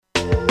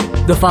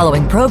The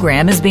following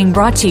program is being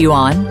brought to you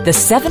on the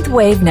Seventh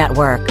Wave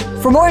Network.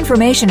 For more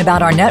information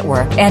about our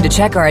network and to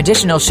check our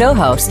additional show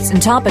hosts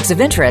and topics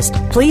of interest,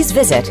 please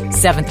visit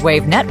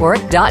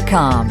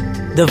seventhwavenetwork.com.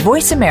 The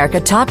Voice America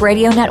Talk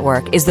Radio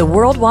Network is the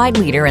worldwide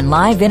leader in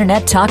live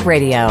Internet talk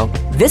radio.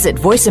 Visit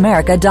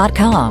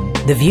voiceamerica.com.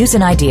 The views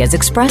and ideas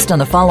expressed on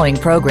the following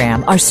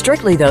program are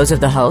strictly those of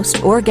the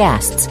host or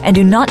guests and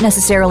do not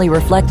necessarily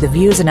reflect the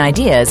views and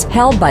ideas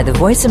held by the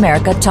Voice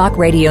America Talk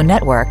Radio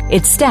Network,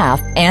 its staff,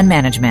 and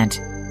management.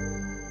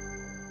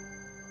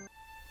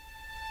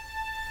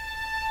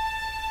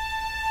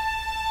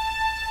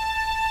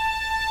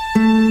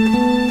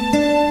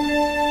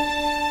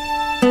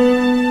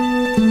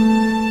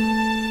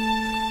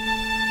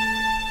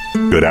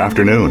 Good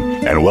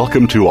afternoon, and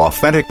welcome to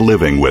Authentic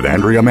Living with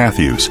Andrea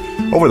Matthews.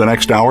 Over the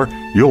next hour,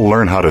 you'll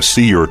learn how to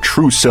see your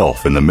true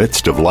self in the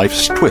midst of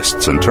life's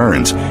twists and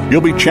turns.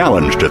 You'll be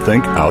challenged to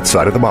think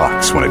outside of the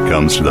box when it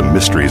comes to the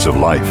mysteries of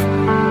life.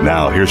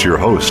 Now, here's your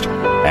host,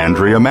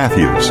 Andrea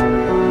Matthews.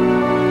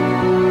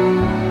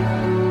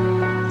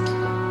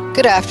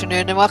 Good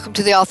afternoon, and welcome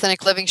to the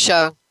Authentic Living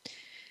Show.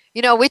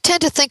 You know, we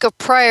tend to think of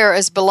prayer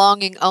as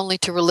belonging only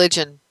to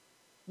religion,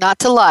 not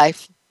to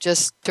life,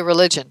 just to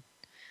religion.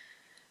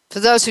 For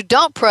those who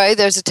don't pray,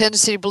 there's a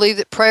tendency to believe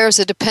that prayer is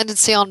a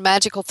dependency on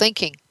magical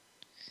thinking.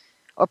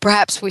 Or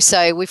perhaps we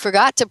say, we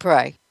forgot to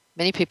pray.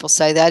 Many people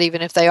say that,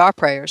 even if they are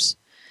prayers.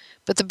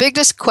 But the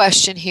biggest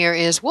question here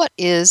is, what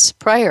is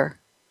prayer?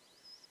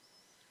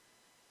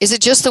 Is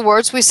it just the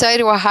words we say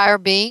to a higher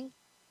being,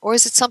 or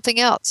is it something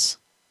else?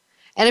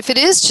 And if it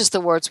is just the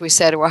words we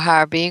say to a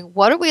higher being,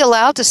 what are we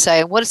allowed to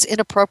say and what is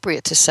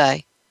inappropriate to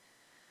say?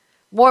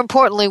 More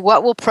importantly,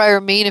 what will prayer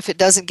mean if it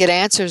doesn't get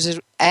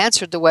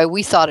answered the way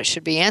we thought it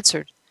should be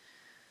answered?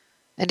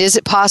 And is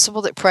it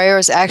possible that prayer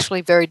is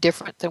actually very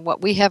different than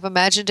what we have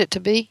imagined it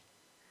to be?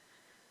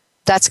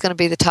 That's going to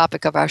be the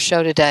topic of our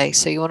show today,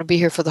 so you want to be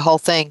here for the whole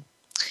thing.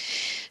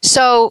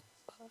 So,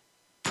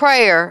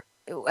 prayer,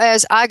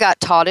 as I got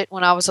taught it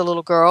when I was a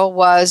little girl,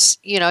 was,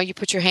 you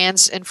put your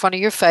hands in front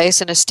of your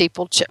face in a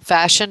steepled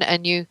fashion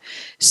and you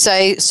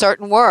say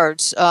certain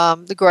words.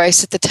 The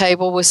grace at the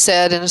table was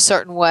said in a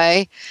certain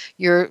way.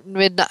 Your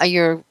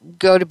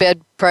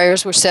go-to-bed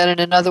prayers were said in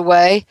another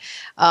way.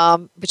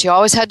 But you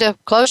always had to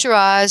close your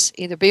eyes,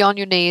 either be on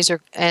your knees or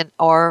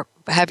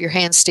have your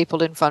hands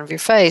steepled in front of your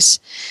face.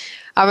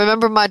 I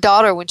remember my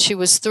daughter, when she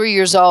was 3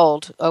 years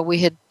old,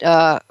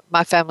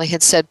 my family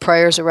had said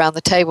prayers around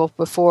the table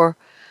before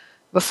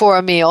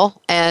a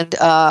meal, and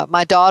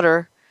my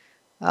daughter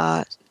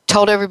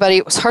told everybody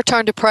it was her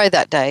turn to pray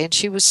that day, and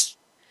she was,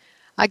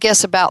 I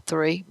guess, about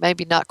 3,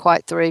 maybe not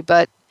quite 3,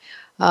 but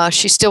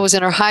she still was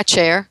in her high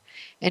chair,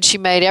 and she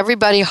made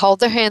everybody hold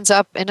their hands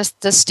up in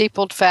the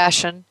steepled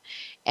fashion,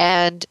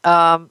 and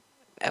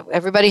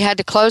everybody had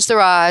to close their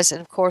eyes, and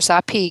of course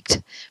I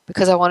peeked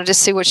because I wanted to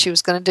see what she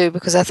was going to do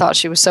because I thought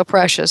she was so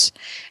precious,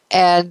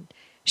 and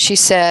she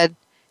said,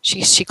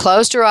 She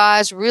closed her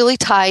eyes really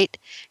tight,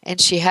 and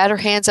she had her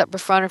hands up in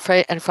front of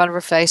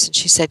her face, and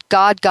she said,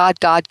 God, God,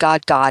 God,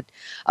 God, God.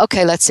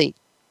 Okay, let's eat.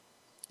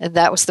 And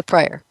that was the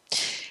prayer.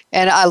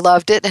 And I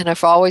loved it, and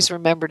I've always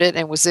remembered it,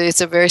 and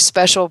it's a very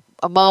special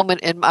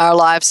moment in our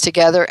lives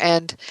together.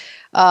 And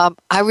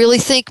I really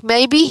think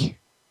maybe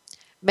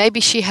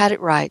she had it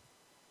right.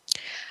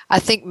 I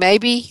think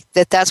maybe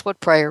that's what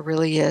prayer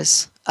really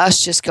is.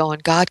 Us just going,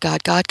 God,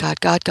 God, God, God,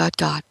 God, God,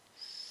 God.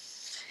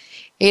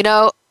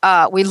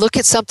 We look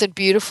at something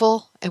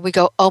beautiful and we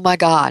go, oh my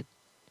God.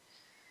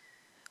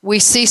 We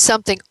see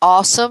something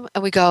awesome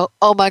and we go,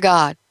 oh my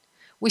God.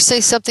 We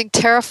see something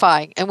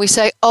terrifying and we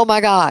say, oh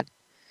my God.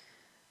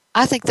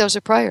 I think those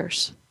are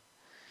prayers.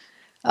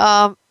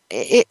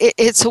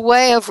 It's a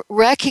way of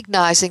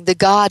recognizing the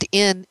God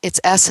in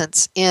its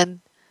essence,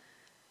 in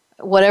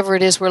whatever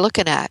it is we're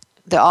looking at.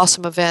 The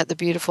awesome event, the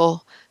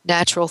beautiful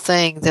natural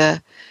thing,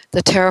 the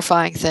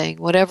terrifying thing,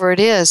 whatever it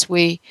is,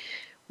 we're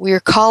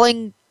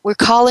calling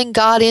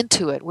God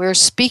into it. We're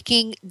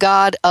speaking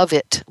God of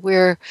it.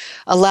 We're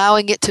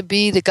allowing it to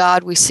be the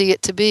God we see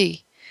it to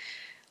be.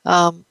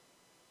 And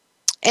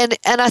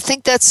I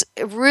think that's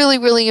really,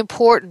 really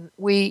important.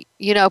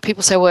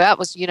 People say, well, that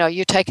was,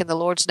 you're taking the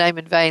Lord's name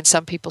in vain.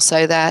 Some people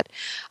say that.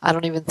 I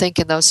don't even think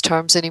in those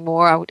terms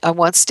anymore. I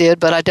once did,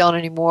 but I don't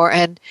anymore.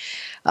 And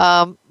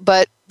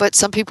but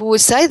some people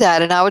would say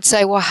that, and I would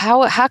say, well,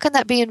 how can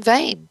that be in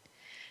vain?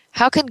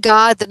 How can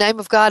the name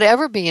of God,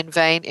 ever be in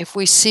vain if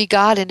we see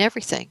God in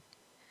everything?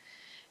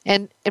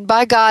 And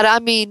by God, I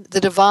mean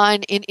the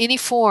divine in any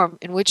form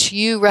in which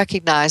you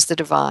recognize the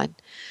divine.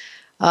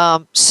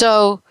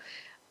 So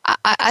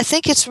I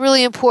think it's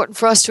really important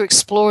for us to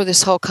explore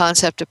this whole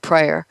concept of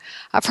prayer.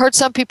 I've heard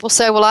some people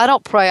say, well, I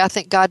don't pray. I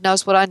think God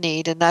knows what I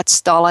need, and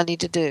that's all I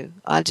need to do.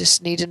 I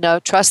just need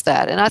to trust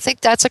that. And I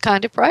think that's a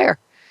kind of prayer.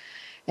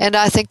 And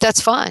I think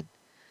that's fine.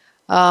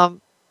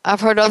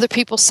 I've heard other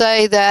people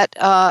say that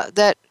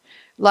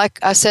like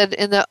I said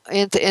in the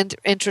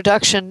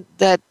introduction,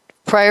 that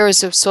prayer is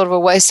sort of a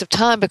waste of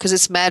time because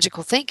it's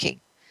magical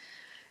thinking.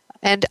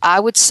 And I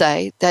would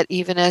say that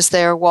even as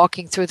they're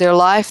walking through their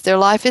life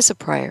is a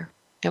prayer.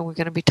 and we're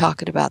going to be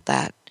talking about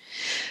that.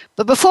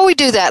 But before we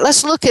do that,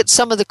 let's look at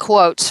some of the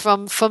quotes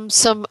from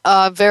some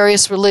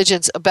various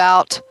religions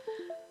about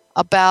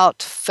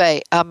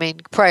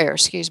prayer.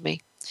 Excuse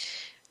me.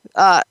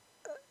 The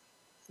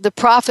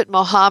Prophet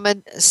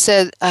Muhammad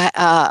said.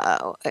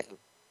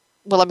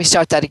 Well, let me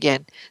start that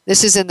again.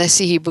 This is in the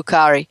Sahih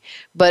Bukhari,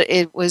 but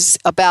it was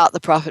about the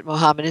Prophet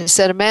Muhammad. It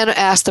said, a man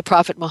asked the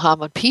Prophet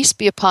Muhammad, peace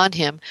be upon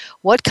him,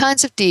 what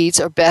kinds of deeds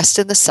are best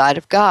in the sight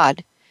of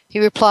God?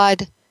 He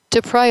replied,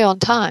 to pray on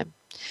time.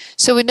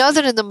 So we know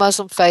that in the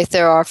Muslim faith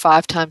there are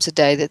 5 times a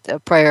day that a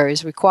prayer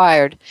is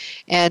required,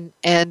 and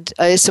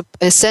it's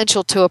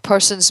essential to a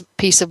person's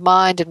peace of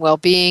mind and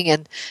well-being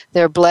and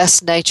their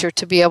blessed nature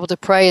to be able to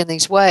pray in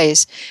these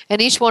ways.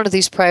 And each one of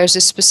these prayers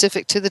is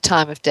specific to the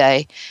time of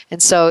day,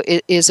 and so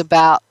it's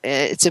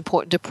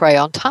important to pray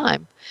on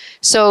time.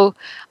 So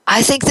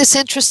I think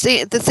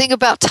the thing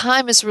about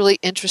time is really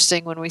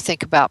interesting when we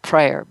think about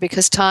prayer,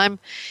 because time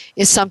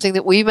is something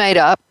that we made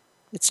up.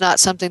 It's not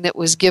something that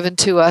was given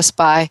to us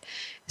by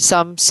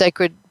some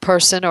sacred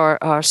person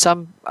or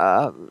some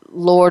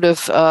lord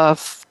of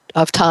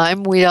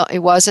time.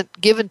 It wasn't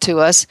given to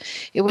us.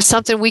 It was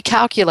something we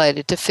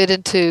calculated to fit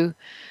into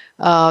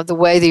the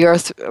way the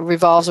earth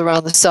revolves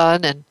around the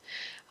sun, and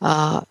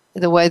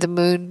the way the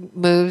moon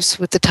moves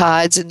with the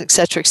tides, and et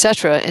cetera, et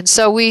cetera. And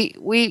so we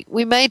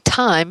made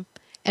time,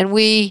 and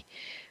we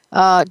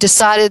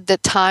decided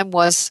that time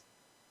was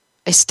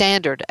a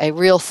standard, a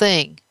real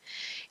thing.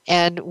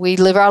 And we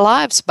live our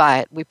lives by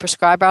it. We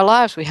prescribe our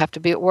lives. We have to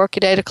be at work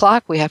at 8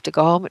 o'clock. We have to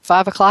go home at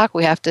 5 o'clock.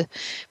 We have to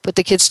put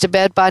the kids to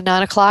bed by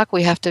 9 o'clock.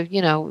 We have to,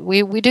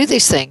 we do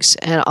these things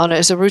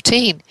as a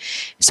routine.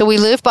 So we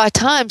live by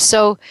time.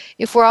 So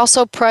if we're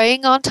also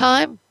praying on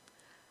time,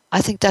 I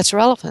think that's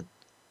relevant.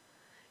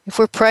 If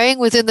we're praying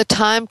within the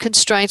time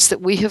constraints that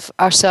we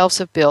ourselves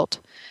have built,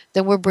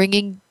 then we're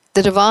bringing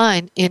the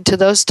divine into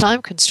those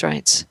time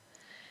constraints.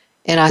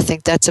 And I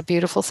think that's a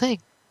beautiful thing.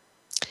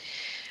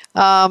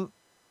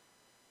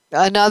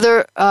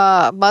 Another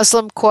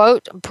Muslim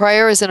quote,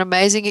 prayer is an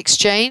amazing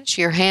exchange.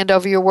 You hand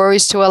over your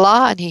worries to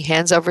Allah, and He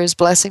hands over His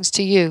blessings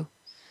to you.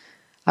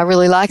 I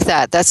really like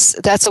that.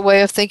 That's a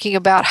way of thinking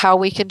about how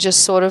we can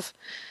just sort of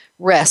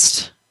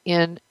rest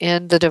in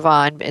the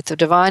divine. If the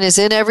divine is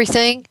in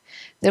everything,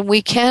 then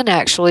we can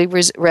actually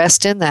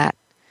rest in that.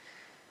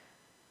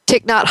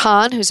 Thich Nhat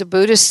Hanh, who's a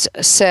Buddhist,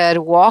 said,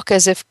 walk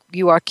as if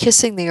you are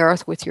kissing the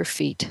earth with your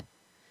feet.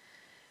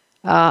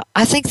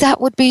 I think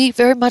that would be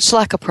very much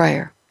like a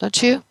prayer,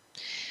 don't you?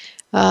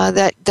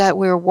 That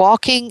we're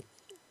walking,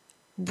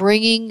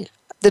 bringing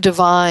the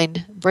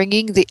divine,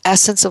 bringing the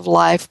essence of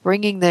life,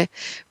 bringing the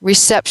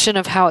reception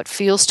of how it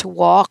feels to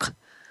walk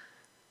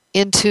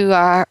into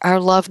our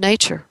love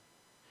nature.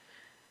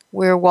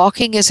 We're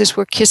walking as if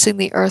we're kissing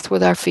the earth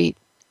with our feet.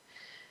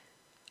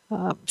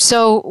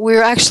 So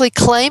we're actually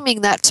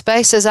claiming that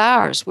space as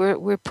ours.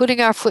 We're putting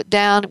our foot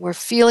down, we're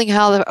feeling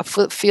how the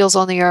foot feels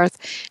on the earth,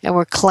 and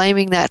we're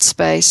claiming that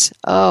space.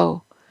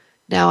 Oh,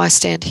 now I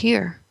stand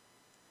here.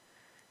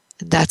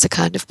 And that's a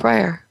kind of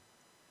prayer.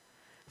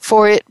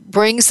 For it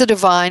brings the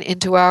divine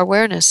into our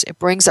awareness. It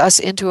brings us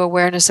into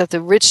awareness of the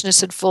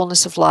richness and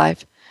fullness of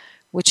life,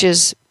 which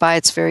is, by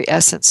its very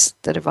essence,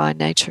 the divine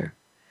nature.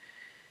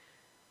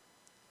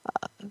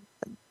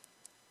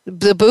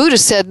 The Buddha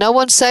said, no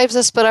one saves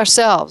us but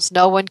ourselves.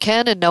 No one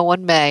can and no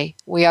one may.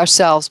 We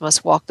ourselves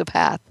must walk the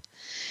path.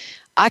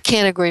 I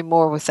can't agree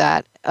more with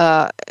that.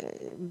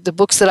 The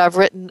books that I've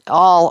written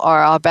all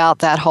are about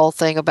that whole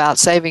thing about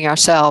saving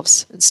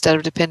ourselves instead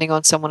of depending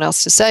on someone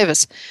else to save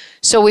us.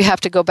 So we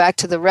have to go back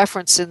to the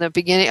reference in the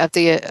beginning of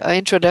the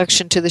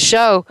introduction to the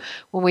show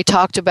when we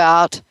talked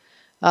about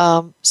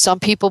some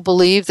people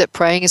believe that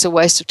praying is a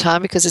waste of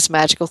time because it's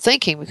magical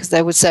thinking, because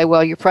they would say,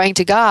 well, you're praying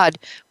to God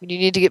when you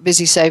need to get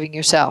busy saving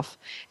yourself.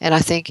 And I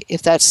think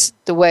if that's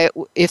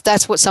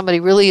what somebody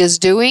really is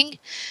doing,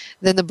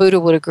 then the Buddha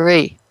would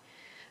agree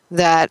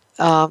that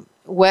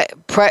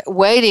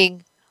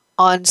waiting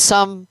on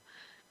some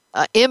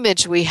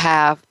image we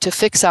have to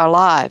fix our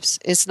lives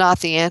is not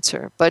the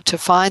answer, but to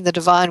find the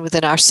divine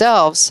within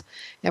ourselves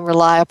and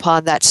rely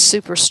upon that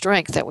super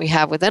strength that we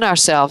have within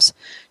ourselves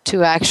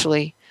to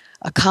actually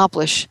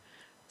accomplish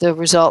the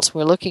results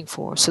we're looking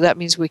for. So that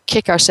means we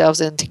kick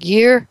ourselves into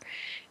gear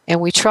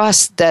and we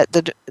trust that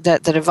the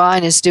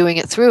divine is doing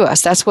it through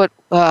us. That's what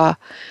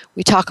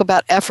we talk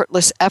about,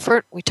 effortless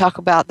effort. We talk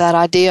about that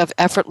idea of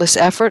effortless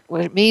effort.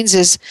 What it means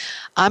is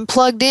I'm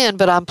plugged in,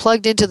 but I'm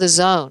plugged into the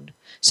zone.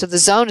 So the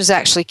zone is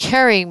actually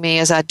carrying me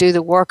as I do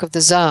the work of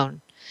the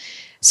zone.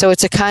 So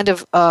it's a kind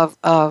of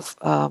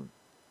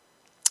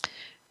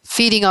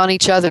feeding on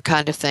each other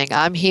kind of thing.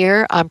 I'm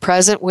here, I'm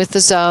present with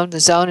the zone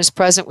is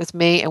present with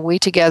me, and we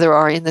together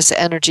are in this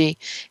energy,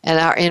 and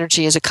our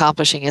energy is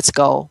accomplishing its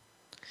goal.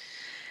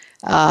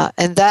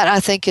 And that,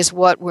 I think, is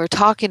what we're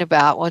talking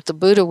about, what the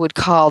Buddha would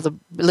call the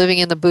living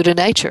in the Buddha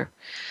nature.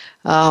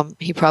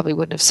 He probably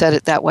wouldn't have said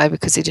it that way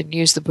because he didn't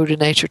use the Buddha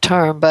nature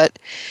term, but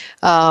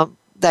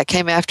that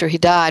came after he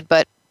died.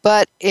 But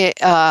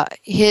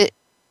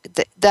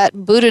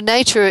that Buddha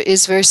nature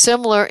is very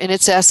similar in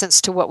its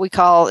essence to what we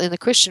call in the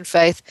Christian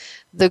faith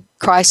the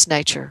Christ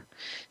nature.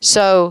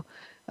 So,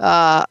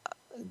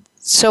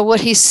 so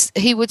what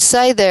he would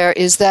say there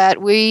is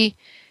that we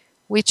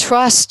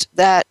trust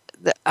that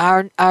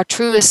our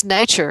truest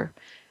nature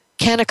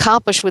can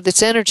accomplish with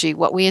its energy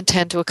what we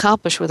intend to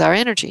accomplish with our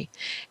energy,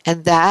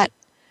 and that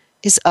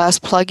is us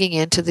plugging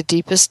into the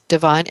deepest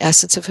divine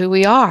essence of who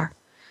we are.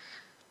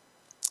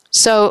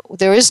 So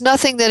there is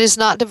nothing that is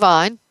not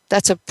divine.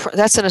 That's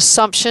an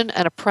assumption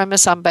and a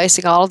premise I'm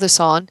basing all of this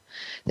on.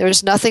 There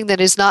is nothing that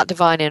is not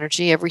divine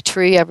energy. Every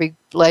tree, every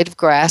blade of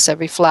grass,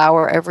 every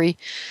flower, every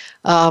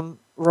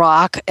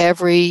rock,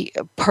 every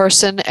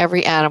person,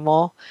 every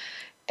animal,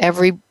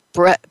 every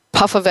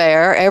puff of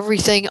air,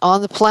 everything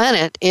on the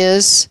planet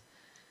is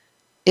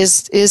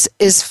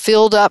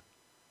filled up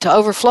to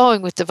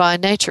overflowing with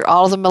divine nature.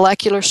 All of the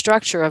molecular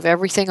structure of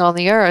everything on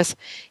the earth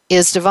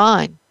is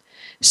divine.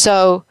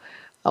 So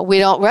we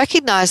don't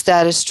recognize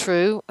that as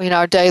true in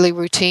our daily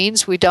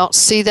routines. We don't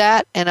see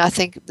that. And I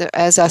think, that,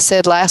 as I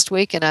said last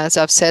week and as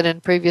I've said in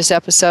previous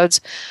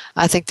episodes,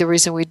 I think the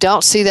reason we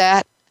don't see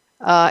that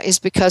is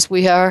because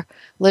we are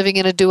living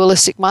in a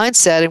dualistic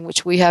mindset in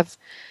which we have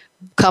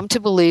come to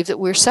believe that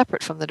we're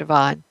separate from the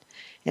divine.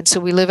 And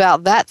so we live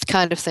out that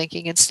kind of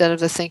thinking instead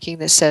of the thinking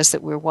that says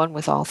that we're one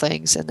with all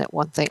things and that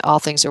all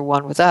things are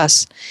one with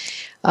us.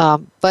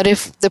 But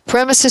if the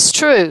premise is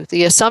true,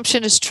 the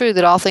assumption is true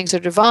that all things are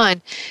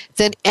divine,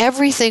 then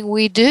everything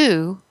we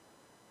do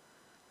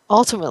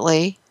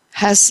ultimately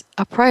has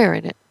a prayer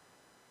in it.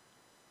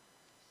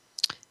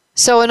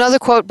 So another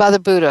quote by the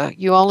Buddha,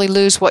 "You only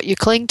lose what you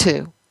cling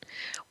to."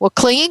 Well,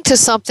 clinging to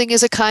something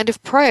is a kind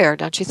of prayer,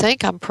 don't you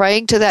think? I'm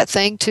praying to that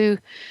thing to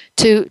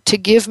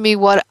give me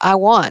what I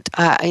want.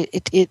 I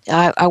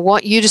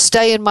want you to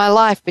stay in my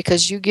life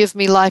because you give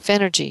me life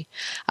energy.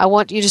 I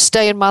want you to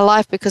stay in my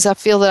life because I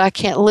feel that I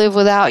can't live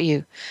without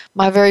you.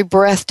 My very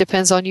breath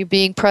depends on you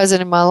being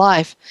present in my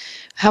life.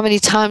 How many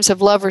times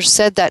have lovers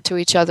said that to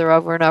each other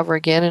over and over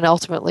again, and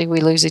ultimately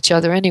we lose each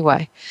other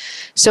anyway?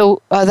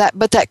 So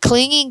that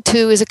clinging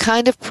to is a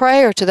kind of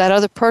prayer to that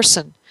other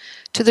person,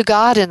 to the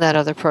God in that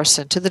other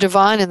person, to the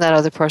divine in that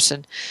other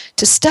person,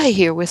 to stay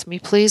here with me,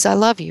 please. I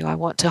love you. I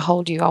want to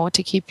hold you. I want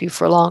to keep you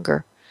for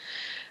longer.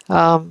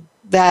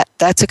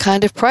 That's a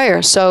kind of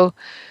prayer. So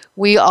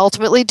we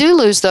ultimately do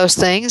lose those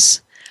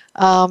things,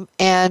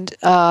 and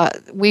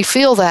we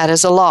feel that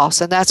as a loss.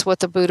 And that's what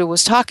the Buddha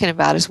was talking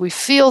about, is we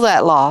feel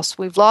that loss.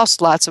 We've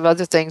lost lots of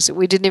other things that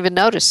we didn't even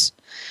notice.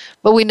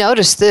 But we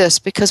noticed this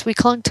because we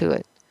clung to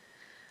it.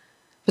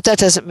 But that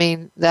doesn't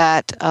mean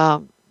that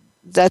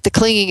that the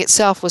clinging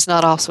itself was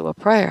not also a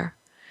prayer.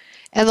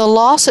 And the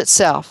loss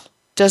itself,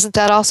 doesn't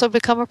that also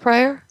become a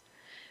prayer?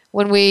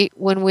 When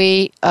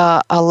we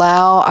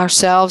allow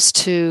ourselves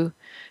to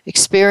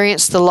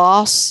experience the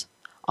loss,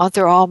 aren't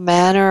there all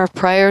manner of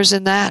prayers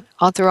in that?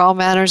 Aren't there all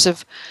manners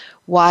of,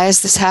 why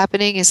is this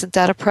happening? Isn't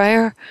that a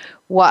prayer?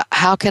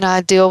 How can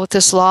I deal with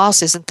this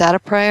loss? Isn't that a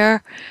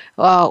prayer?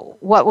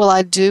 What will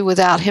I do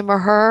without him or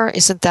her?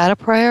 Isn't that a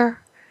prayer?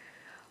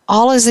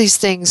 All of these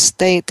things,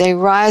 they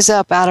rise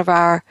up out of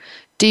our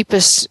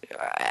deepest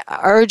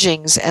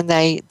urgings, and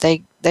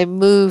they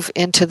move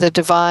into the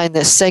divine,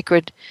 the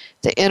sacred,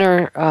 the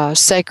inner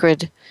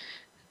sacred,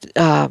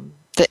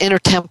 the inner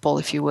temple,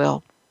 if you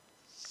will.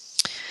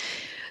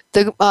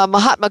 The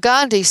Mahatma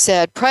Gandhi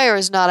said, "Prayer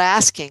is not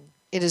asking.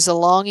 It is a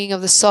longing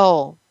of the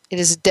soul. It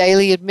is a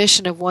daily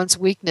admission of one's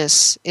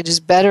weakness. It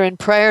is better in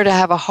prayer to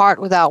have a heart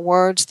without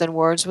words than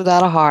words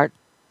without a heart."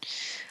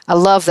 I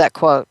love that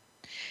quote.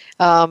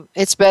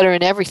 It's better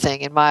in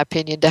everything, in my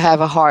opinion, to have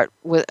a heart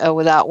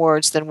without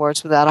words than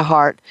words without a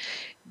heart,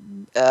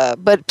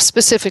 but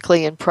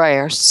specifically in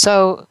prayer.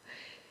 So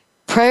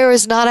prayer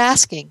is not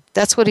asking.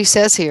 That's what he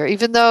says here.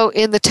 Even though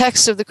in the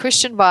text of the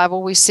Christian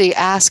Bible we see,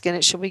 "Ask and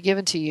it shall be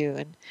given to you,"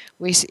 and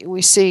we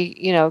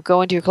see,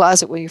 go into your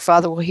closet where your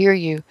Father will hear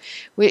you.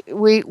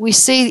 We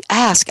see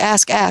ask,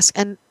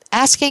 and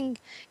asking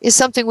is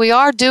something we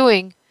are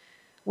doing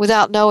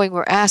without knowing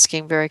we're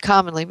asking very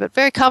commonly, but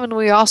very commonly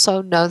we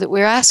also know that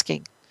we're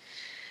asking.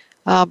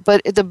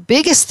 But the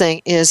biggest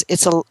thing is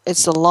it's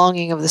the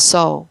longing of the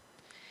soul.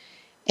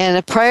 And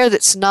a prayer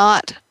that's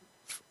not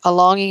a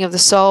longing of the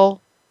soul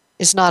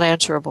is not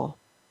answerable.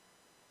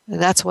 And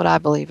that's what I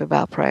believe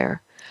about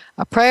prayer.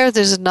 A prayer that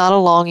is not a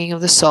longing of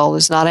the soul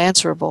is not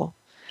answerable.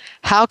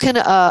 How can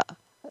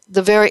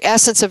the very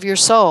essence of your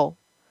soul,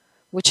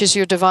 which is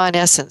your divine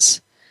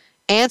essence,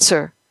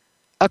 answer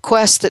a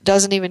quest that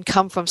doesn't even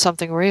come from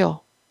something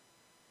real?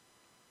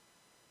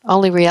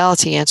 Only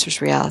reality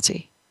answers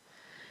reality.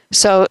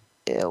 So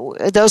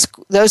those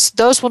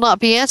will not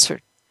be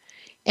answered.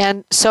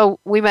 And so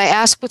we may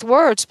ask with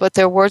words, but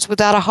they're words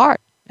without a heart.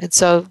 And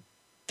so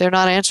they're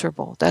not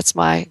answerable. That's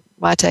my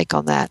take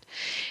on that.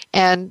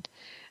 And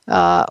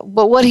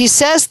but what he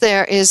says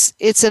there is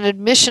it's an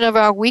admission of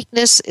our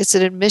weakness. It's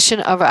an admission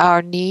of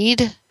our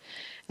need.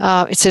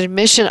 It's an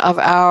admission of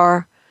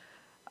our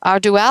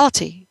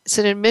duality. It's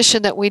an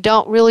admission that we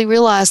don't really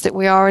realize that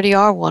we already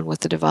are one with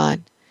the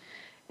divine.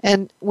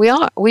 And we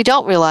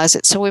don't realize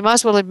it, so we might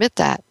as well admit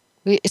that.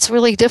 It's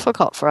really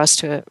difficult for us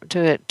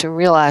to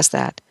realize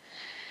that.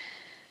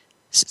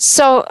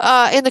 So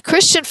in the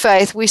Christian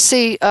faith, we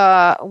see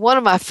one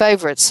of my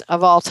favorites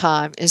of all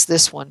time is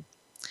this one.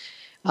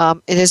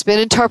 It has been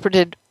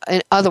interpreted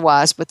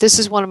otherwise, but this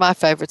is one of my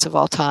favorites of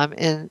all time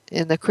in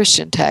the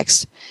Christian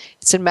text.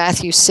 It's in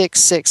Matthew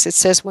 6:6. It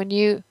says, when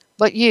you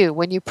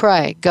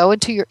pray, go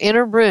into your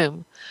inner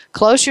room,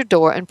 close your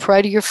door, and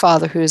pray to your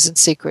Father who is in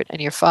secret,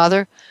 and your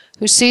Father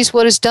who sees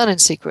what is done in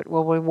secret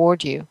will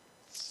reward you.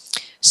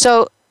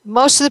 So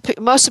most of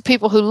the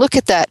people who look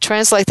at that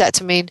translate that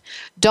to mean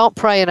don't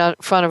pray in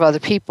front of other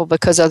people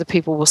because other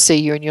people will see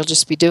you and you'll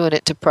just be doing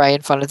it to pray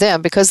in front of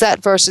them, because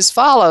that verse is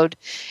followed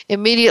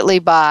immediately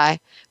by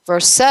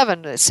verse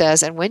 7 that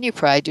says, and when you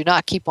pray, do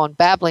not keep on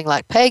babbling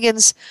like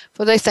pagans,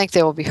 for they think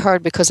they will be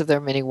heard because of their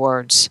many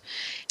words.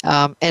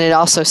 And it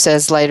also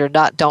says later,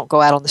 don't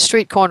go out on the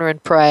street corner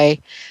and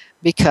pray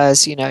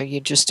because, you're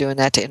just doing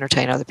that to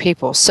entertain other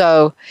people.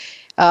 So,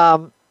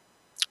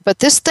 but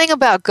this thing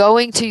about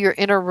going to your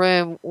inner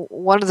room,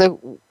 one of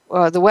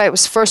the way it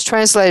was first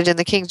translated in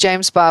the King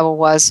James Bible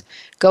was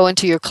go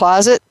into your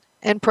closet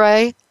and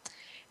pray,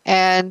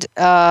 and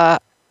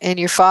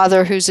your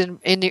Father who's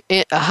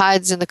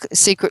hides in the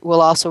secret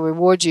will also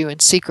reward you in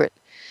secret,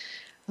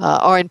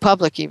 or in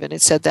public even.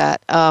 It said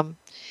that,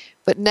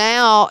 but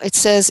now it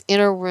says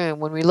inner room.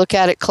 When we look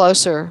at it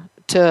closer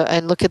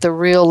and look at the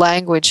real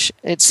language,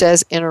 it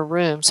says inner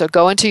room. So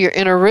go into your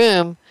inner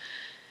room.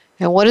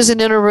 And what is an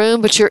inner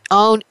room but your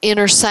own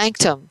inner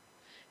sanctum?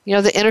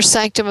 The inner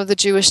sanctum of the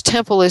Jewish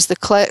temple is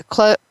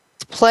the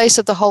place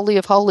of the Holy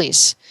of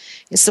Holies.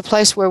 It's the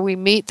place where we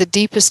meet the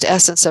deepest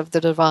essence of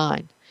the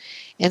divine.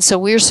 And so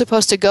we're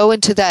supposed to go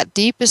into that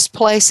deepest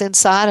place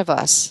inside of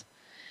us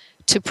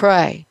to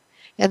pray.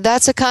 And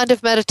that's a kind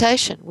of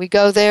meditation. We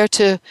go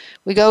into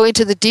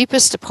the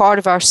deepest part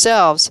of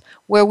ourselves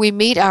where we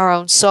meet our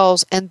own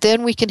souls, and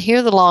then we can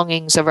hear the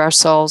longings of our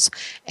souls,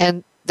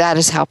 and that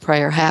is how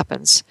prayer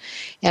happens.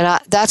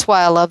 And that's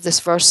why I love this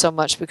verse so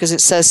much, because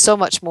it says so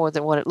much more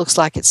than what it looks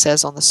like it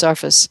says on the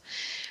surface.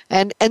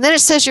 And then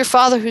it says, your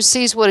Father who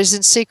sees what is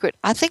in secret.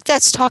 I think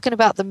that's talking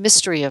about the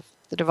mystery of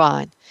the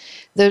divine.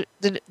 The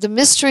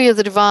mystery of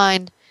the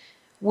divine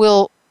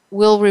will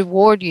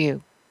reward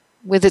you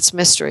with its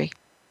mystery.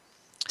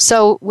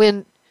 So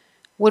when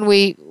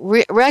we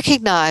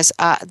recognize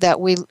that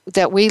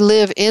we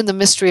live in the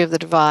mystery of the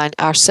divine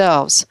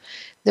ourselves,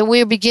 then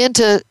we begin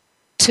to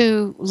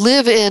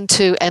live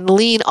into and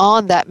lean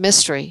on that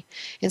mystery.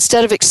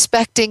 Instead of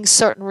expecting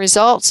certain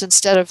results,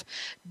 instead of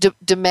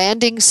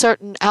demanding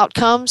certain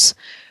outcomes,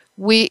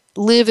 we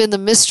live in the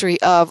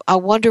mystery of, I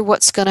wonder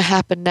what's going to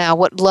happen now.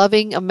 What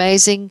loving,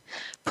 amazing,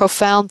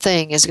 profound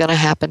thing is going to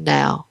happen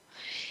now?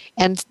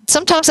 And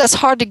sometimes that's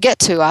hard to get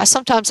to. I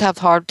sometimes have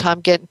a hard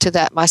time getting to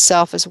that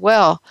myself as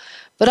well.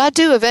 But I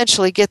do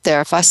eventually get there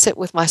if I sit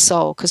with my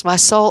soul, because my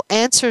soul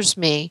answers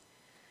me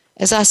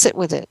as I sit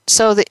with it.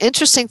 So the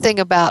interesting thing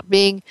about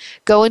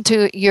going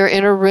to your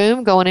inner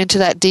room, going into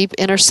that deep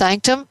inner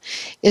sanctum,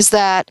 is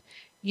that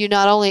you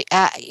not only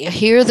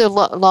hear the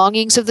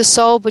longings of the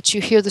soul, but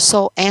you hear the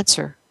soul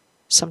answer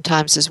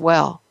sometimes as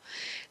well.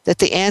 That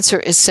the answer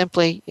is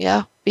simply,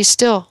 be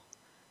still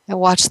and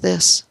watch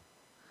this.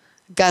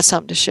 I've got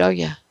something to show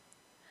you.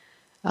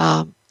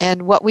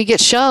 And what we get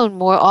shown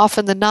more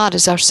often than not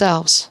is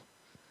ourselves.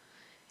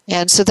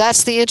 And so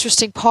that's the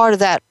interesting part of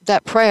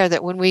that prayer,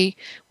 that when we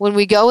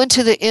go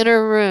into the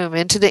inner room,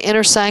 into the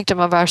inner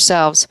sanctum of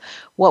ourselves,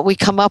 what we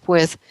come up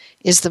with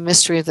is the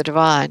mystery of the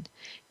divine.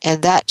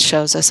 And that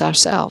shows us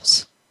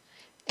ourselves.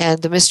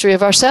 And the mystery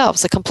of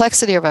ourselves, the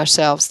complexity of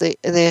ourselves,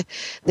 the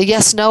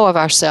yes-no of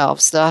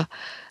ourselves,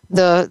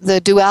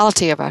 the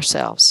duality of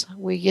ourselves.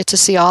 We get to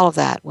see all of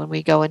that when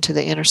we go into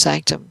the inner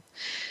sanctum.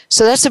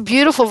 So that's a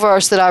beautiful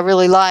verse that I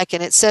really like,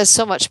 and it says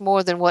so much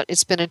more than what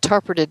it's been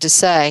interpreted to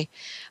say,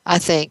 I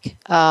think.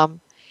 And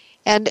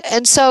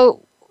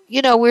so,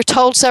 we're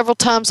told several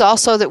times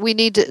also that we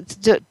need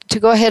to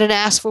go ahead and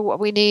ask for what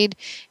we need.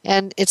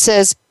 And it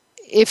says,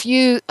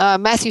 Matthew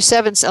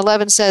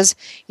 7:11 says,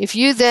 if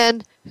you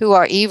then who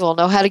are evil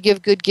know how to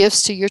give good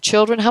gifts to your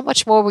children, how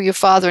much more will your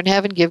Father in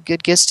heaven give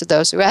good gifts to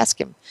those who ask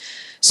him?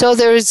 So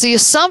there is the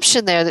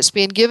assumption there that's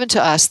being given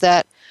to us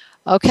that,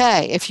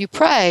 okay, if you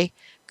pray,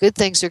 good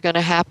things are going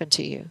to happen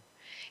to you.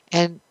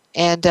 And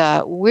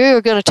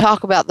we're going to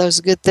talk about those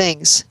good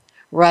things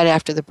right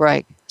after the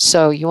break.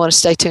 So you want to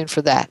stay tuned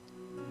for that.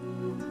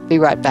 Be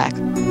right back.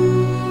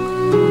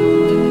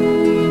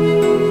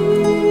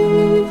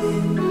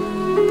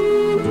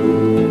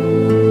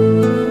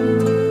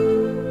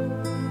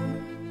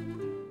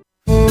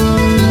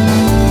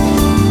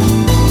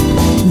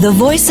 The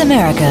Voice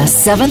America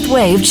 7th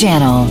Wave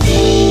Channel.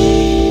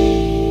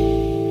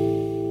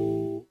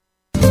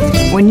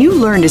 When you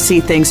learn to see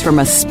things from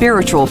a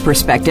spiritual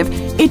perspective,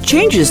 it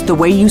changes the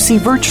way you see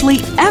virtually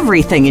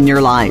everything in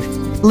your life.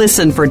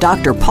 Listen for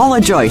Dr. Paula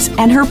Joyce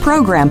and her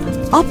program,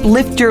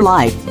 Uplift Your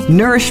Life,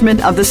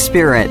 Nourishment of the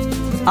Spirit.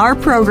 Our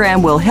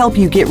program will help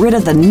you get rid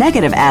of the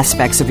negative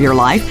aspects of your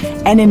life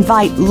and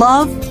invite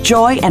love,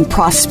 joy, and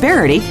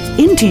prosperity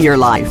into your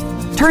life.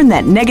 Turn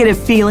that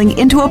negative feeling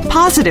into a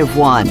positive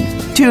one.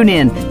 Tune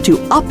in to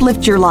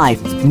Uplift Your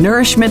Life,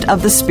 Nourishment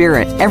of the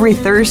Spirit, every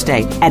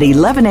Thursday at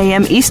 11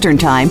 a.m. Eastern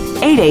Time,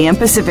 8 a.m.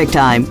 Pacific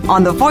Time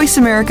on the Voice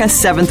America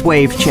 7th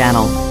Wave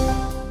channel.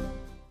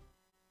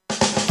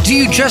 Do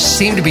you just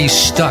seem to be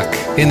stuck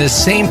in the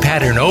same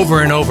pattern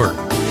over and over?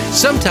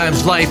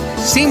 Sometimes life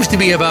seems to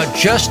be about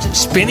just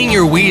spinning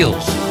your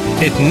wheels.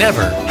 It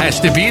never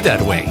has to be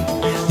that way.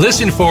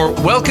 Listen for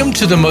Welcome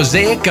to the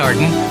Mosaic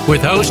Garden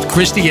with host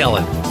Christy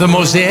Ellen, the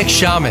Mosaic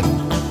Shaman.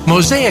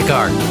 Mosaic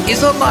art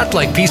is a lot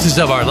like pieces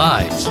of our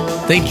lives.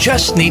 They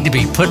just need to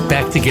be put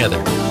back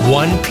together,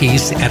 one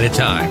piece at a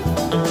time.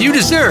 You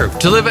deserve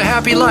to live a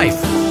happy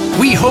life.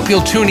 We hope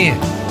you'll tune in.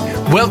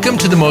 Welcome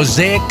to the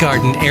Mosaic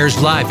Garden airs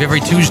live every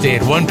Tuesday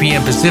at 1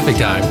 p.m. Pacific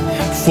Time,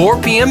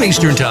 4 p.m.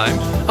 Eastern Time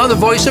on the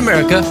Voice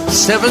America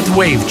 7th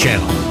Wave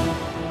channel.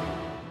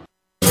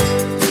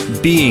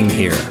 Being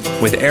Here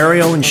with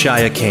Ariel and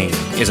Shia Kane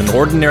is an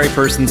ordinary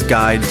person's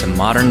guide to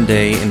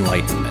modern-day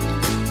enlightenment.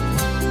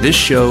 This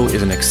show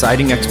is an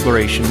exciting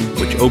exploration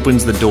which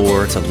opens the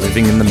door to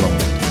living in the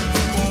moment.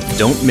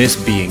 Don't miss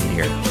Being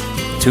Here.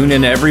 Tune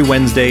in every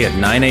Wednesday at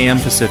 9 a.m.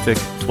 Pacific,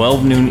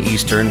 12 noon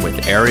Eastern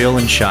with Ariel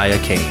and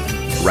Shia Kane,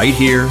 right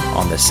here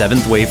on the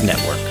 7th Wave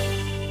Network.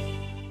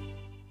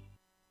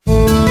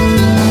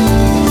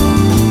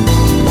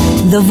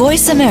 The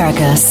Voice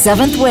America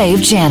 7th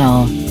Wave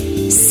channel.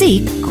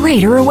 Seek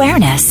greater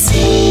awareness.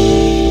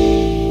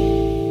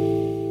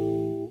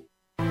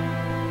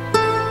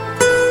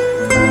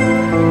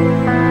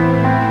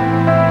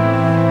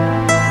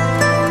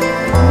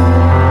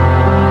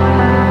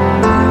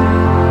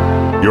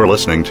 You're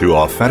listening to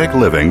Authentic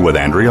Living with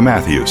Andrea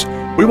Matthews.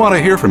 We want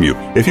to hear from you.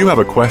 If you have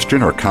a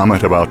question or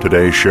comment about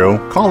today's show,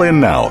 call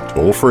in now,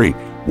 toll free,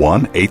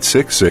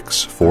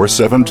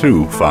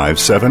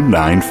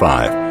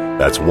 1-866-472-5795.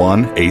 That's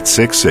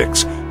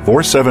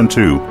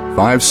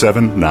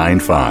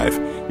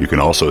 1-866-472-5795. You can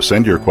also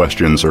send your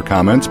questions or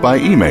comments by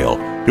email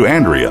to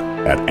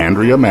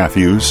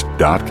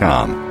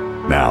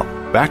Andrea@AndreaMatthews.com. Now,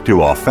 back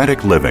to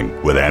Authentic Living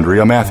with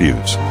Andrea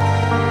Matthews.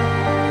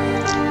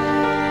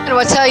 I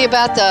want to tell you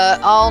about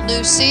the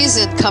all-new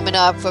season coming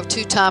up of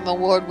two-time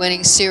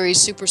award-winning series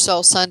Super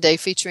Soul Sunday,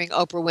 featuring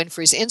Oprah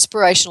Winfrey's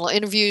inspirational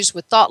interviews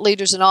with thought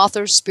leaders and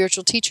authors,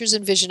 spiritual teachers,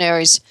 and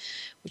visionaries,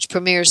 which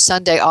premieres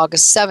Sunday,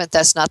 August 7th.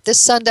 That's not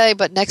this Sunday,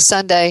 but next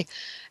Sunday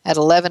at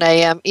 11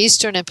 a.m.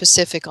 Eastern and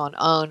Pacific on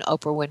OWN,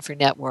 Oprah Winfrey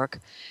Network.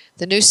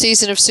 The new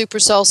season of Super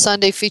Soul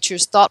Sunday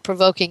features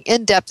thought-provoking,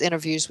 in-depth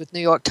interviews with New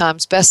York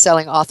Times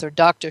bestselling author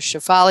Dr.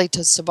 Shefali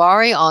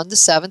Sabari on the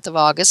 7th of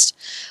August,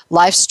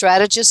 life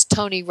strategist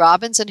Tony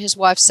Robbins and his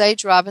wife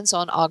Sage Robbins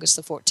on August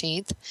the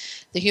 14th,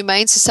 the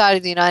Humane Society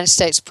of the United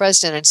States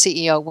President and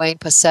CEO Wayne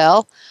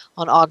Pacelle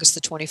on August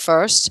the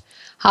 21st,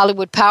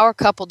 Hollywood power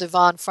couple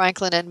Devon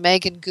Franklin and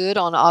Megan Good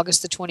on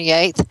August the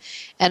 28th.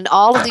 And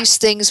all of these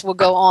things will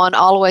go on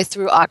all the way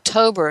through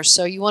October.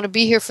 So you want to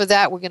be here for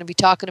that. We're going to be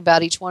talking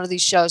about each one of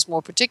these shows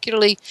more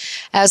particularly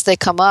as they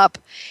come up.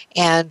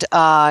 And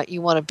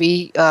you want to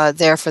be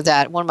there for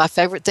that. One of my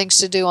favorite things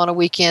to do on a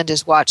weekend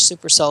is watch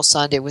Super Soul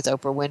Sunday with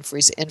Oprah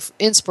Winfrey's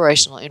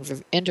inspirational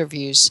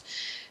interviews.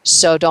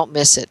 So don't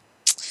miss it.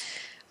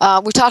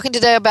 We're talking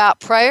today about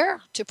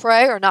prayer, to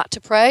pray or not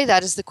to pray.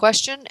 That is the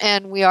question,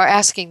 and we are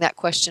asking that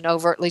question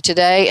overtly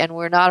today, and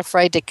we're not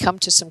afraid to come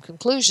to some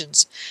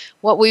conclusions.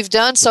 What we've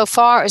done so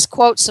far is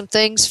quote some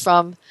things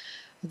from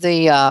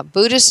the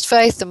Buddhist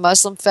faith, the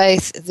Muslim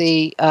faith,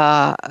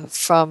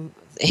 from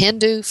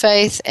Hindu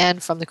faith,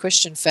 and from the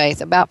Christian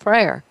faith about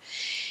prayer.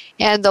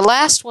 And the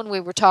last one we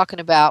were talking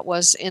about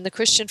was in the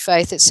Christian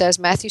faith. It says,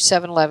 Matthew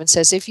 7:11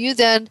 says, "If you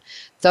then,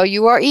 though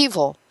you are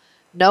evil,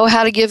 know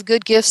how to give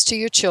good gifts to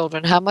your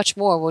children, how much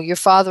more will your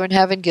Father in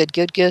heaven give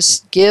good gifts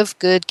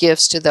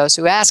to those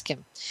who ask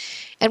Him?"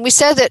 And we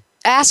said that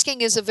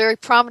asking is a very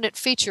prominent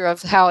feature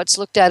of how it's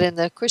looked at in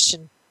the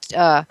Christian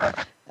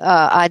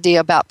idea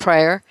about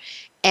prayer.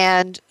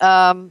 And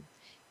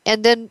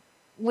then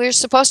we're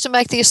supposed to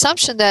make the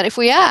assumption that if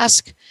we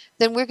ask,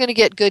 then we're going to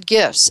get good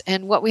gifts.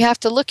 And what we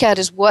have to look at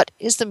is, what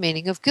is the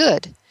meaning of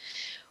good?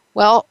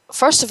 Well,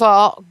 first of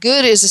all,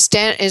 good is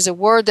a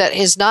word that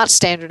is not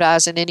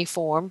standardized in any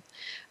form.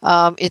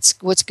 It's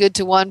what's good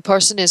to one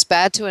person is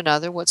bad to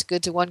another. What's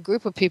good to one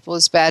group of people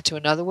is bad to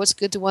another. What's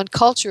good to one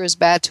culture is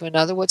bad to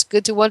another. What's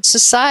good to one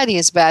society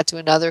is bad to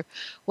another.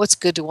 What's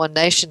good to one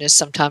nation is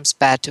sometimes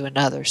bad to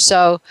another.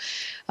 So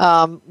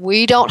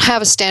we don't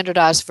have a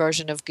standardized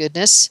version of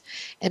goodness,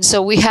 and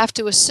so we have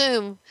to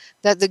assume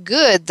that the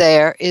good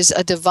there is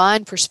a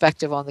divine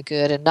perspective on the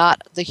good and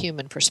not the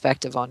human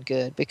perspective on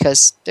good,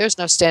 because there's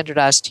no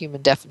standardized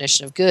human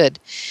definition of good.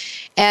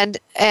 And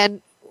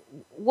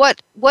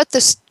what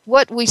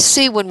we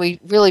see when we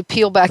really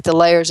peel back the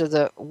layers of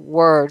the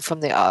word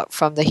from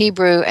the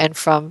Hebrew and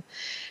from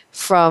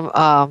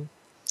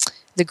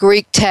the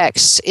Greek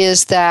text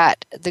is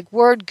that the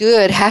word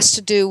good has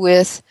to do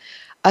with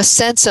a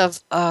sense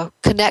of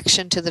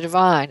connection to the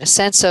divine, a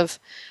sense of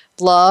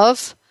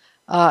love,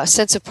 a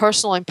sense of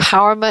personal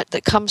empowerment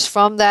that comes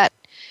from that.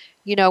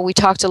 You know, we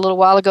talked a little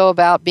while ago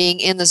about being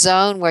in the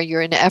zone, where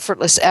you're in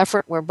effortless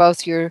effort, where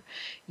both you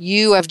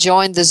have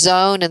joined the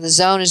zone and the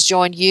zone has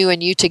joined you,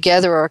 and you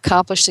together are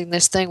accomplishing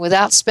this thing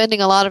without spending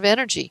a lot of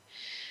energy.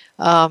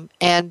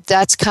 And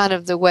that's kind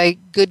of the way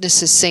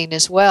goodness is seen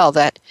as well,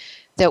 that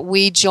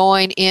we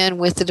join in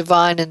with the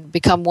divine and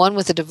become one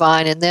with the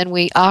divine, and then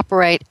we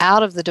operate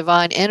out of the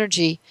divine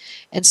energy.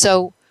 And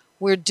so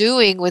we're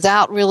doing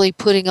without really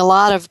putting a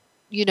lot of,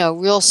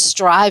 real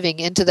striving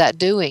into that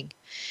doing.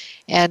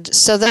 And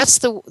so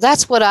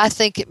that's what I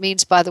think it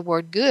means by the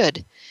word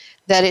good,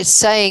 that it's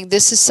saying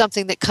this is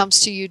something that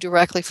comes to you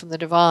directly from the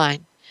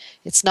divine.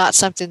 It's not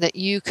something that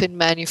you can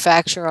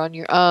manufacture on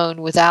your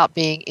own without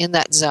being in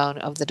that zone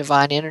of the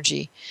divine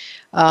energy.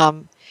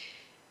 One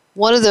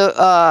of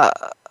the,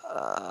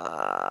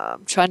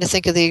 I'm trying to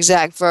think of the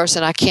exact verse,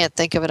 and I can't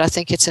think of it. I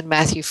think it's in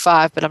Matthew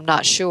 5, but I'm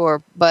not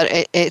sure.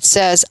 But it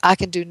says, I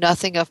can do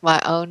nothing of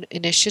my own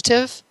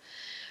initiative.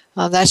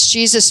 That's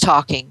Jesus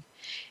talking.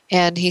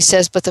 And he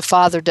says, but the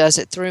Father does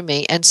it through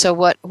me. And so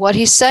what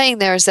he's saying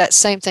there is that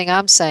same thing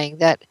I'm saying,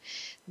 that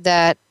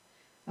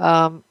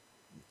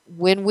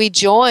when we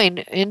join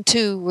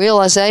into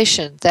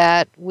realization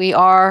that we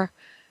are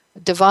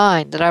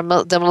divine,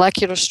 that the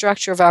molecular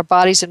structure of our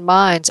bodies and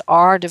minds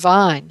are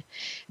divine,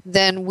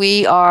 then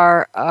we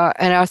are,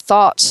 and our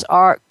thoughts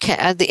are,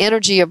 the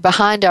energy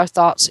behind our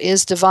thoughts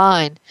is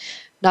divine.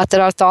 Not that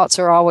our thoughts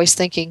are always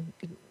thinking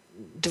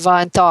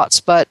divine thoughts,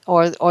 but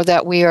or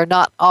that we are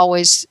not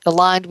always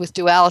aligned with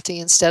duality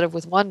instead of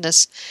with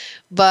oneness,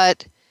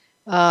 but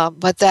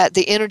that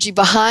the energy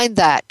behind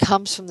that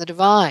comes from the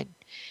divine,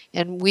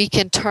 and we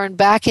can turn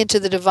back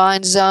into the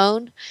divine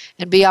zone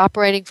and be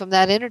operating from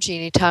that energy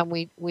anytime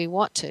we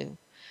want to,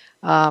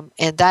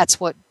 and that's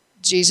what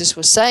Jesus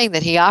was saying,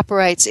 that he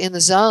operates in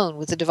the zone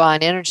with the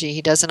divine energy.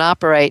 He doesn't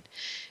operate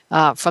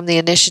from the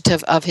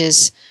initiative of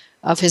his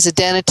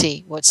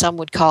identity, what some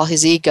would call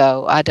his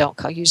ego. I don't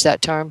use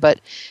that term, but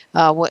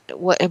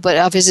but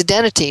of his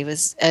identity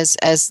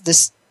as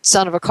this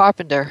son of a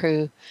carpenter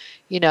who,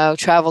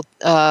 traveled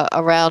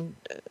around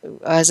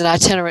as an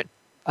itinerant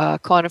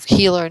kind of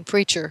healer and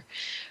preacher.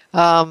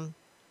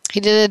 He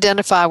didn't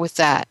identify with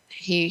that.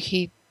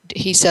 He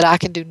said, I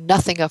can do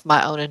nothing of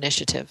my own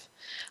initiative.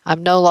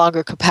 I'm no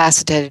longer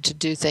capacitated to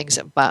do things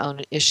of my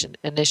own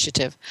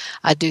initiative.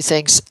 I do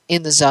things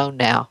in the zone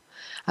now.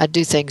 I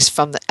do things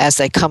as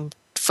they come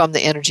from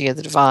the energy of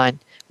the divine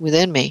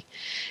within me.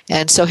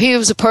 And so he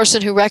was a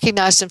person who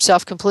recognized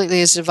himself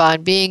completely as a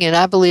divine being, and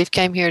I believe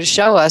came here to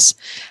show us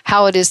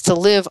how it is to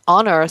live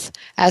on earth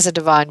as a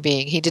divine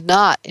being. He did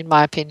not, in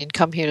my opinion,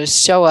 come here to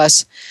show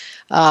us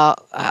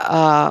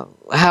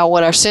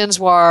what our sins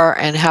were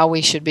and how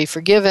we should be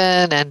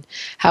forgiven and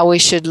how we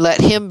should let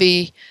him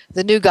be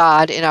the new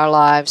God in our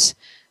lives.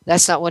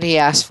 That's not what he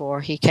asked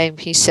for.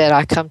 He said,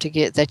 I come to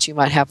get that you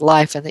might have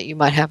life and that you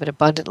might have it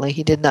abundantly.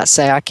 He did not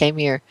say, I came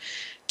here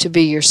to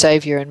be your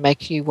Savior and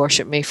make you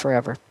worship me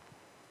forever.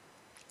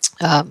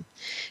 The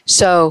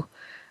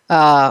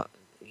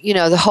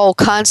whole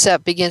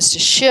concept begins to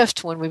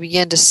shift when we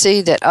begin to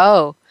see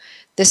that,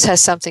 this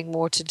has something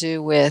more to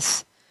do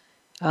with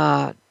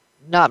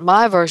not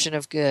my version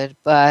of good,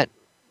 but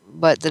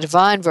the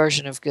divine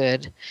version of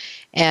good.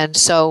 And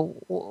so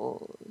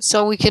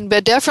we can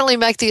definitely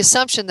make the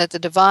assumption that the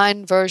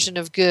divine version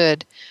of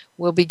good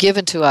will be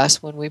given to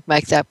us when we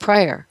make that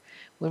prayer.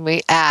 When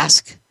we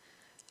ask,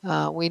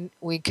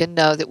 we can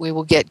know that we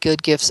will get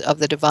good gifts of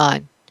the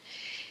divine.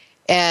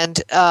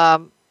 And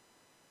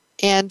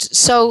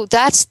so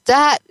that's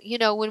that,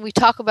 when we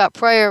talk about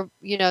prayer,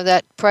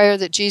 that prayer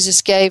that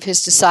Jesus gave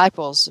his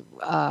disciples,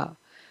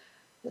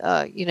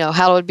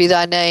 hallowed be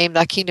thy name,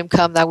 thy kingdom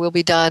come, thy will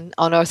be done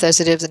on earth as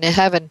it is in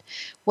heaven.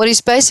 What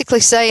he's basically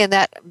saying,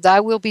 that thy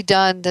will be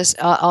done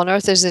on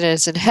earth as it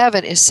is in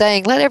heaven, is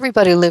saying, let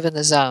everybody live in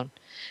the zone.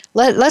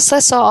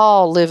 Let's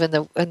all live in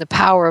the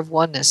power of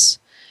oneness.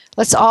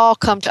 Let's all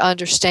come to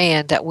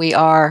understand that we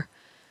are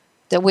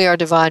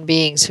divine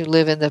beings who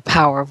live in the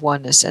power of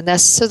oneness. And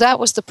that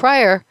was the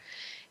prayer.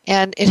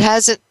 And it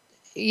hasn't,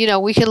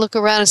 we can look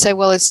around and say,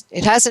 well,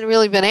 it hasn't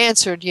really been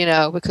answered,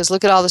 because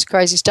look at all this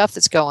crazy stuff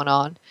that's going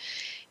on.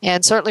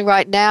 And certainly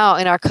right now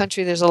in our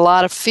country, there's a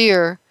lot of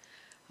fear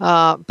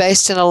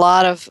based in a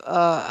lot of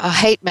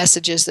hate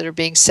messages that are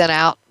being sent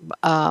out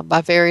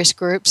by various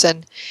groups.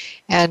 And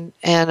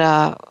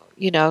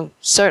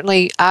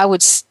certainly I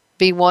would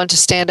be one to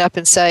stand up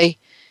and say,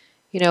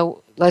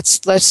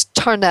 let's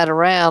turn that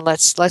around.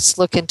 Let's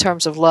look in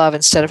terms of love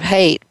instead of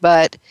hate.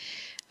 But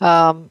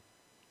that's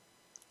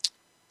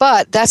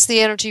the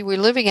energy we're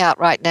living out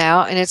right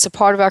now, and it's a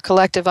part of our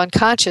collective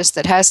unconscious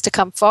that has to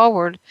come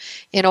forward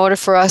in order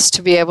for us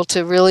to be able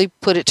to really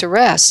put it to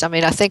rest. I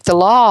mean, I think the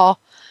law,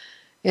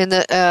 in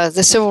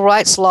the civil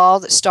rights law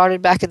that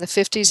started back in the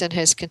 50s and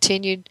has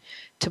continued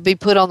to be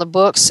put on the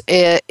books,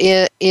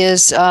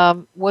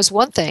 was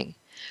one thing.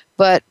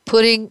 But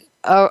putting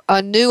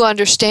a new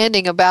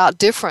understanding about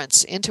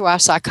difference into our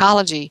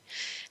psychology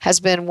has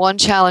been one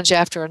challenge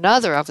after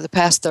another over the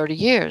past 30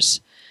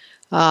 years,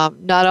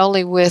 not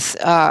only with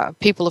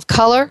people of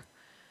color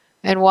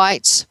and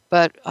whites,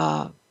 but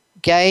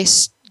gay,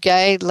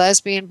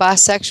 lesbian,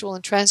 bisexual,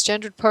 and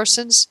transgendered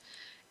persons,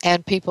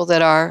 and people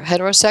that are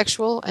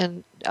heterosexual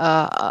and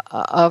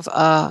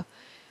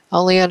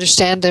only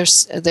understand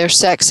their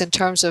sex in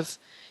terms of,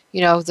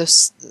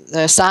 the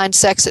assigned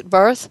sex at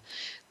birth.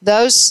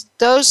 Those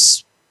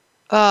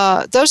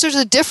are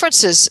the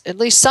differences, at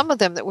least some of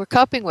them, that we're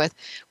coping with.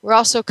 We're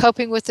also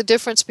coping with the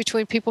difference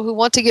between people who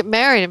want to get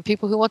married and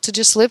people who want to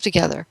just live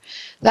together.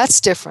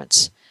 That's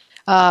difference.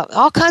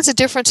 All kinds of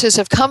differences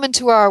have come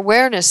into our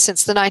awareness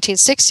since the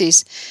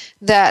 1960s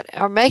that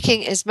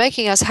is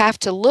making us have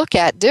to look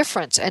at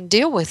difference and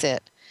deal with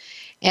it.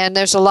 And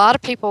there's a lot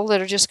of people that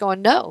are just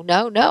going, no,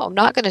 I'm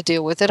not going to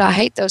deal with it. I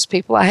hate those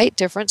people. I hate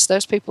difference.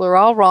 Those people are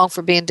all wrong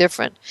for being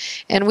different.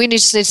 And we need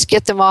to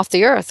get them off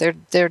the earth.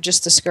 They're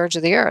just the scourge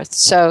of the earth.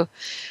 So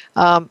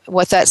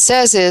what that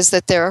says is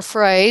that they're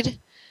afraid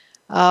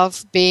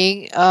of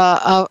being,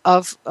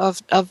 of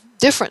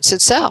difference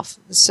itself.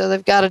 So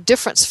they've got a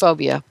difference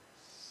phobia.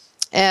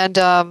 And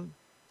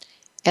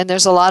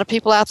there's a lot of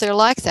people out there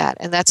like that.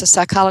 And that's a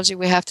psychology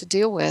we have to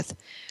deal with.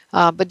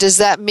 But does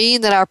that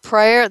mean that our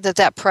prayer,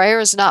 that prayer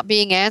is not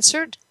being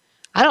answered?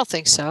 I don't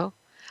think so.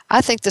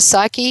 I think the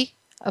psyche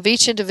of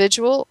each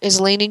individual is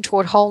leaning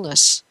toward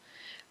wholeness.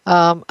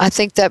 I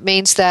think that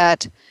means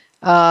that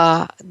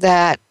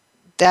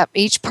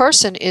each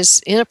person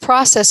is in a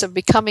process of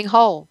becoming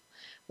whole.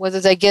 Whether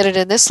they get it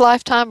in this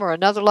lifetime or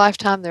another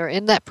lifetime, they're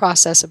in that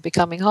process of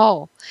becoming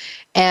whole.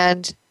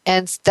 And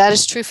that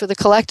is true for the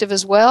collective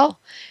as well,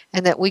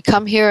 and that we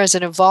come here as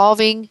an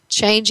evolving,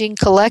 changing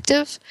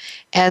collective,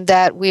 and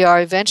that we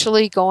are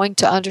eventually going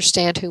to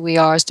understand who we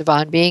are as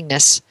divine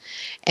beingness,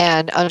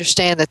 and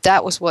understand that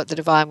that was what the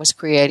divine was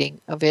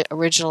creating of it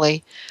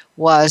originally,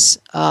 was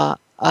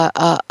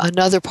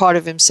another part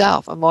of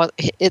himself,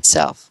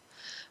 itself,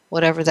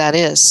 whatever that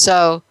is.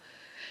 So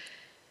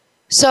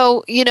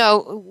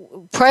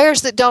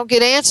prayers that don't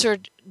get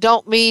answered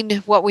don't mean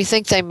what we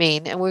think they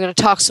mean, and we're going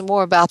to talk some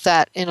more about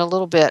that in a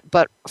little bit.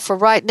 But for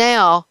right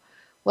now,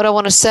 what I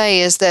want to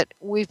say is that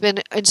we've been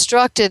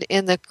instructed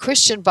in the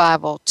Christian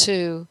Bible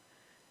to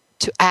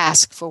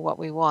ask for what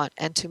we want,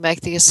 and to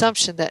make the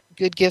assumption that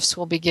good gifts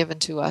will be given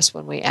to us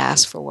when we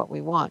ask for what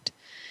we want.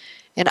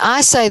 And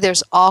I say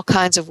there's all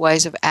kinds of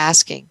ways of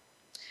asking.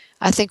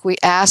 I think we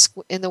ask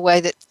in the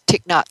way that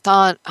Thich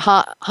Nhat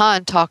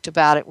Hanh talked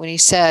about it when he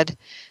said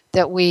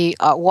that we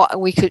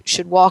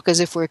should walk as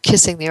if we're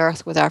kissing the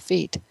earth with our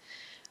feet.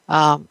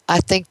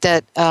 I think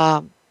that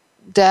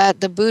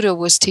the Buddha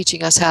was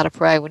teaching us how to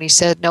pray when he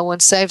said, "No one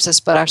saves us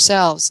but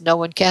ourselves. No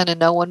one can and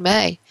no one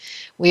may.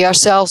 We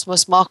ourselves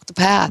must walk the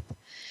path."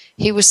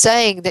 He was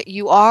saying that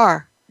you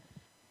are,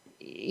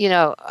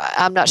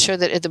 I'm not sure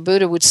that the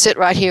Buddha would sit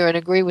right here and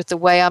agree with the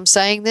way I'm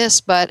saying this,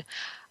 but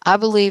I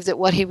believe that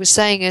what he was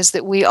saying is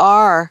that we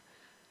are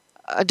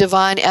a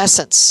divine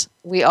essence.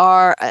 We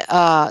are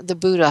the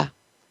Buddha.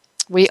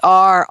 We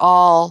are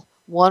all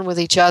one with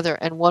each other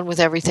and one with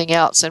everything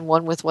else and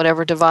one with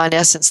whatever divine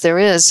essence there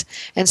is.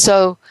 And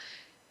so,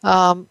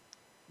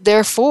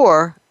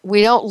 therefore,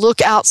 we don't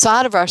look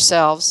outside of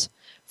ourselves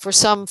for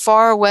some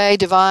faraway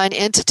divine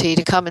entity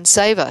to come and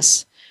save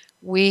us.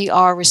 We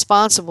are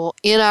responsible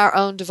in our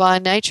own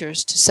divine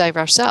natures to save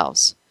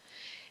ourselves.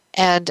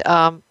 And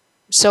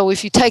so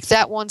if you take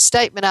that one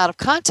statement out of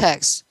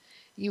context,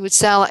 he would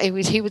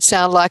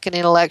sound like an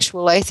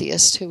intellectual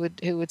atheist who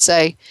would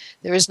say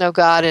there is no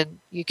God and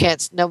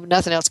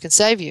nothing else can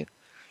save you.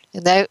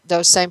 And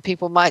those same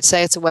people might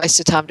say it's a waste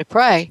of time to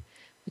pray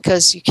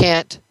because you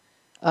can't,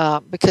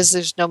 because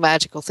there's no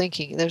magical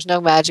thinking. There's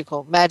no magic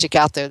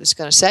out there that's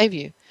going to save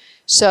you.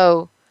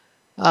 So,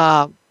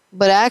 but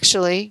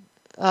actually,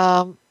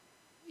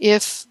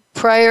 if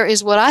prayer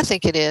is what I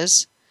think it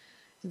is,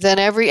 then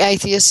every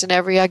atheist and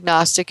every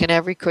agnostic and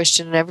every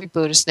Christian and every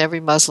Buddhist and every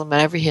Muslim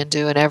and every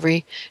Hindu and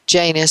every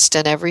Jainist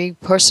and every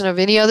person of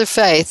any other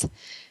faith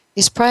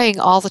is praying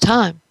all the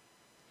time.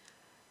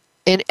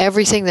 In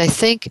everything they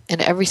think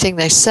and everything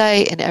they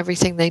say and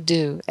everything they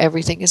do,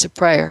 everything is a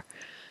prayer.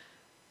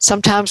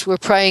 Sometimes we're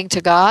praying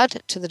to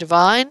God, to the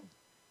divine,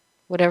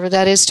 whatever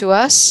that is to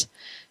us.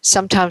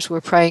 Sometimes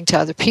we're praying to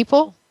other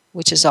people,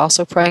 which is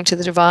also praying to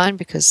the divine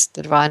because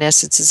the divine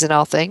essence is in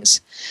all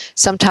things.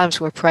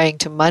 Sometimes we're praying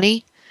to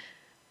money,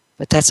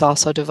 but that's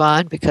also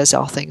divine because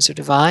all things are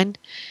divine.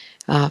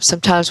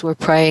 Sometimes we're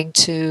praying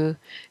to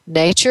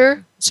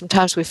nature.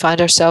 Sometimes we find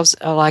ourselves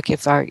like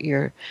if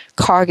your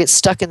car gets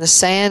stuck in the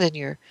sand and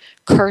you're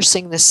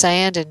cursing the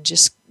sand and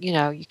just,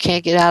 you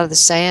can't get out of the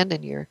sand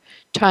and you're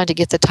trying to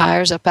get the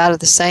tires up out of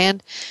the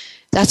sand.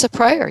 That's a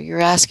prayer. You're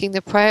asking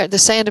the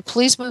sand to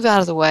please move out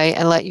of the way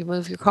and let you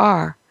move your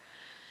car.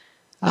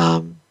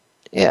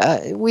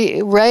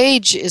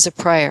 Rage is a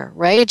prayer.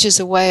 Rage is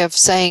a way of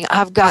saying,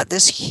 I've got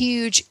this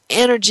huge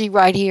energy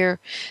right here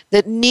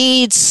that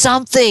needs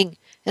something,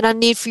 and I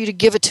need for you to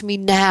give it to me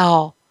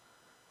now.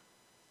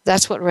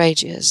 That's what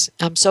rage is.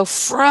 I'm so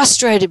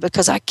frustrated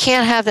because I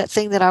can't have that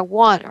thing that I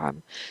want, or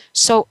I'm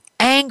so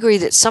angry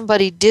that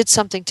somebody did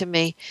something to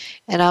me,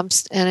 and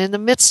in the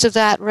midst of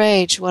that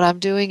rage, what I'm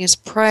doing is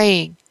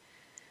praying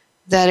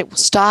that it will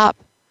stop,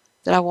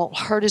 that I won't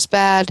hurt as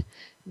bad,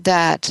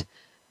 that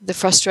the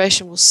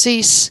frustration will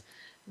cease,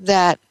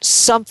 that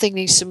something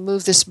needs to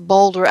move this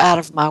boulder out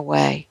of my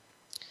way.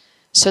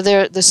 So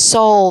the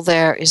soul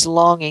there is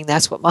longing.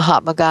 That's what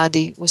Mahatma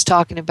Gandhi was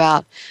talking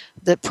about.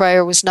 That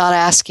prayer was not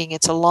asking;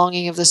 it's a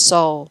longing of the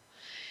soul.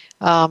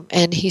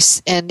 And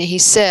he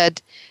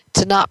said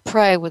to not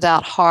pray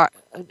without heart.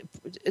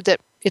 That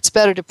it's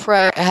better to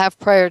pray, have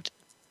prayer.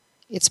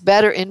 It's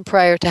better in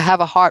prayer to have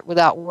a heart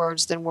without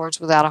words than words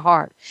without a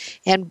heart.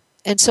 And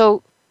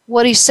so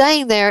what he's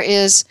saying there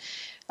is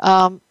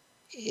that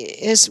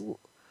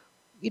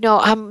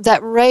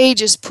rage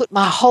has put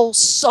my whole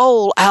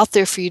soul out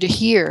there for you to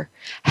hear.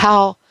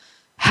 How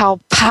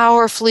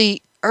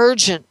powerfully,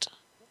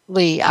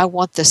 urgently I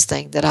want this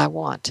thing that I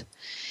want,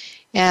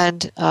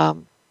 and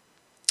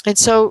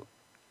so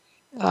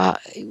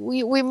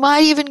we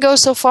might even go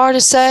so far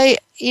to say,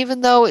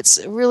 even though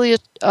it's really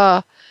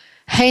a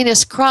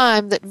heinous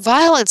crime, that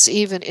violence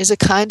even is a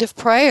kind of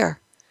prayer.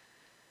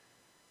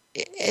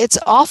 It's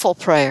awful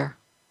prayer.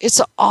 It's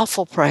an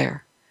awful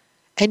prayer,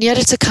 and yet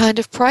it's a kind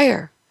of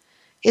prayer.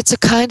 It's a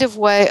kind of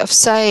way of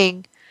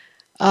saying,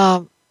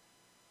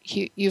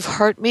 you've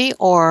hurt me,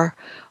 or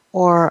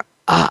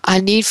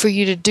I need for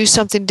you to do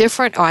something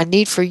different, or I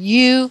need for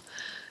you,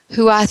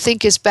 who I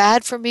think is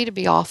bad for me, to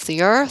be off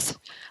the earth.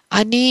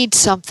 I need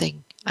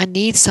something.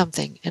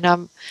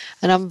 And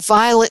I'm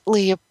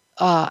violently,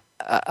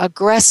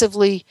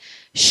 aggressively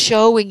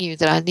showing you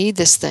that I need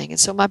this thing. And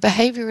so my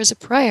behavior is a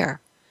prayer.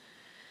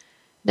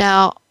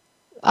 Now,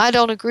 I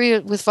don't agree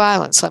with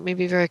violence. Let me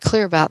be very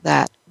clear about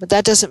that. But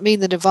that doesn't mean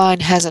the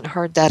divine hasn't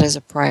heard that as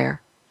a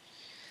prayer.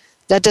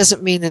 That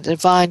doesn't mean that the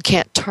divine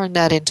can't turn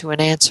that into an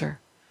answer.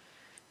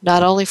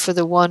 Not only for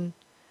the one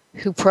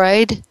who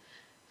prayed,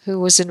 who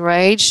was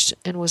enraged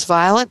and was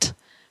violent,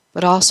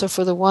 but also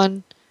for the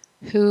one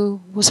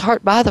who was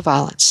hurt by the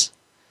violence.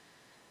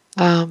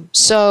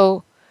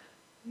 So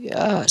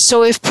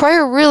if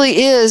prayer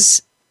really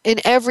is in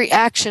every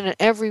action and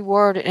every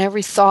word and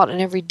every thought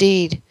and every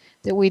deed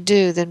that we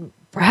do, then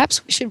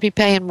perhaps we should be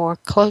paying more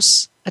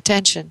close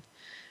attention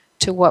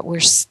to what we're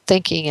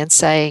thinking and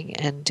saying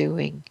and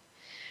doing,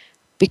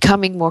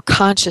 becoming more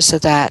conscious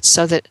of that,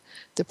 so that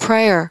the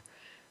prayer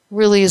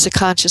really is a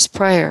conscious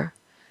prayer,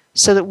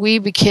 so that we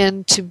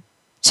begin to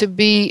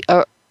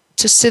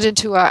sit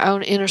into our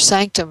own inner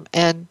sanctum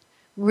and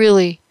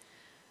really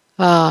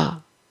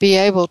be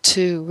able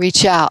to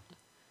reach out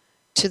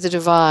to the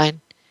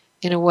divine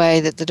in a way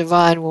that the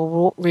divine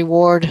will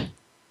reward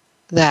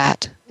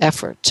that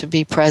effort to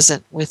be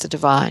present with the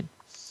divine.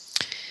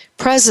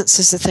 Presence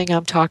is the thing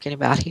I'm talking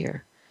about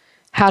here.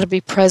 How to be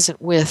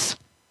present with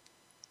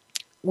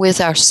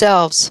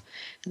ourselves,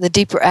 and the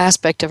deeper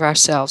aspect of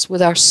ourselves,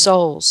 with our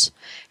souls,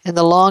 and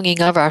the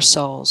longing of our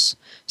souls,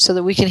 so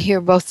that we can hear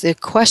both the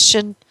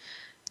question,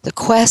 the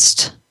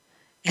quest,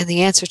 and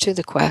the answer to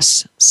the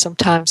quest,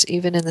 sometimes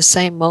even in the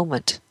same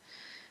moment.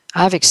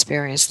 I've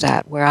experienced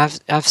that, where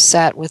I've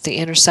sat with the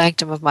inner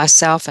sanctum of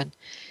myself, and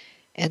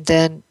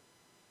then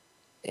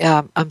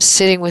I'm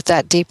sitting with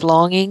that deep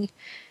longing,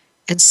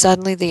 and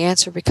suddenly the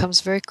answer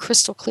becomes very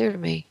crystal clear to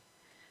me,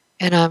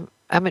 and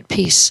I'm at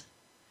peace.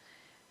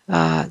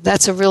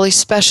 That's a really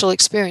special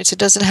experience. It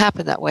doesn't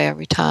happen that way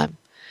every time.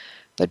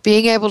 But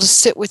being able to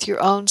sit with your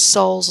own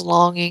soul's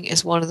longing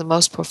is one of the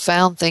most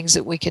profound things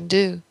that we can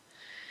do.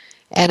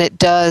 And it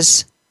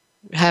does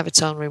have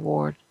its own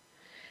reward.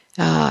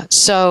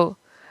 So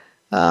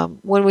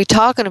when we're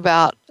talking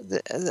about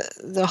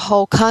the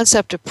whole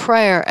concept of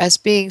prayer as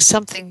being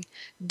something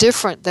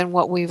different than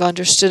what we've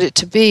understood it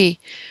to be,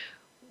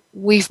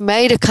 we've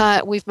made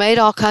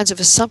all kinds of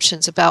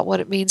assumptions about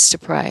what it means to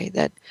pray,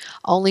 that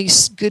only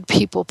good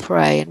people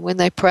pray, and when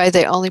they pray,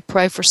 they only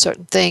pray for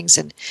certain things,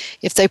 and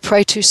if they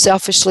pray too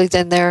selfishly,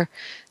 then they're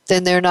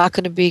not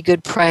going to be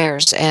good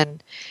prayers.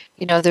 And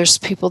there's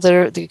people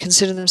that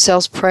consider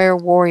themselves prayer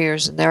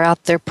warriors, and they're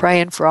out there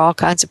praying for all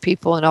kinds of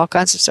people in all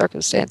kinds of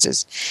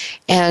circumstances,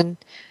 and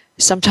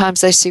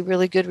sometimes they see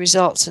really good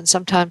results, and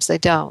sometimes they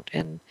don't.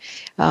 And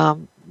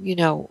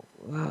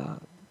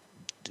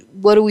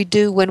what do we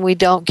do when we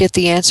don't get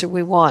the answer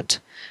we want?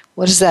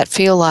 What does that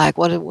feel like?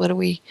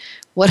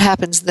 What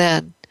happens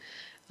then?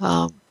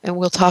 And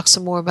we'll talk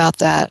some more about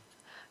that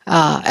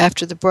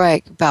after the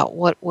break, about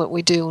what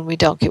we do when we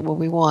don't get what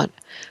we want.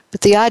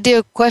 But the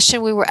idea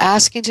question we were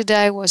asking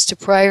today was to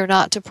pray or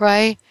not to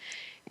pray,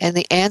 and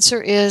the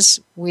answer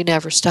is we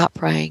never stop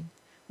praying.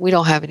 We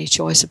don't have any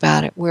choice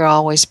about it. We're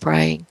always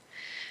praying.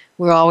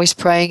 We're always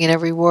praying in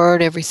every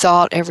word, every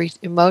thought, every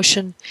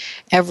emotion,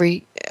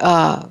 every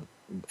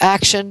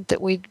action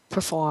that we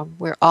perform.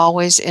 We're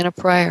always in a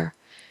prayer.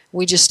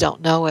 We just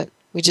don't know it.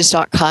 We just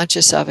aren't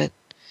conscious of it.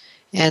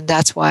 And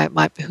that's why it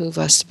might behoove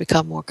us to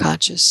become more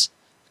conscious,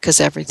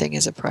 because everything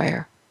is a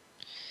prayer.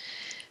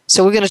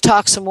 So we're going to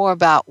talk some more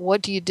about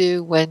what do you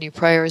do when your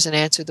prayer isn't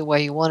answered the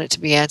way you want it to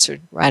be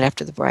answered right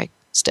after the break.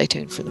 Stay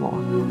tuned for more.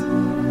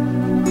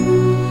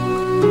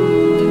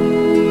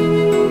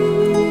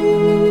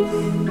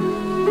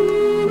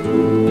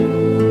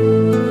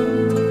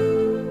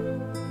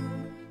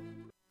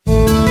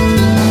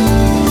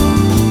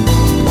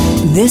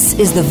 This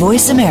is the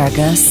Voice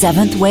America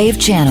 7th Wave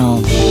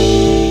Channel.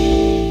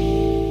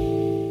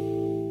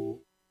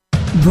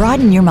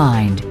 Broaden your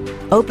mind.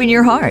 Open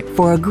your heart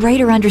for a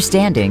greater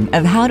understanding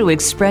of how to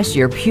express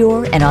your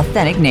pure and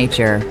authentic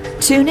nature.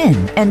 Tune in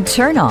and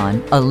turn on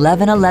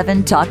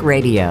 1111 Talk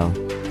Radio.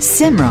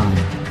 Simran,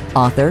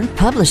 author,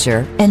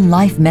 publisher, and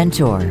life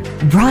mentor,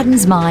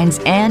 broadens minds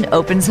and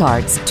opens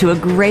hearts to a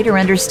greater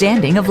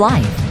understanding of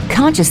life,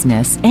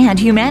 consciousness, and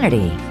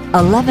humanity.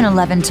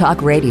 1111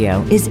 Talk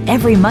Radio is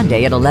every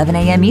Monday at 11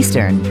 a.m.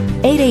 Eastern,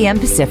 8 a.m.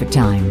 Pacific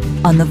Time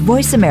on the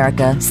Voice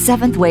America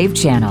 7th Wave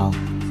Channel.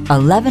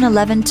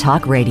 1111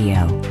 Talk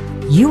Radio.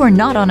 You are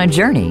not on a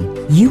journey.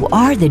 You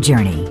are the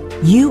journey.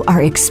 You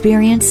are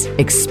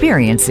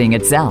experiencing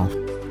itself.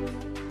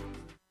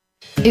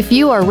 If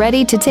you are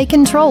ready to take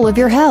control of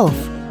your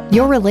health,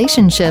 your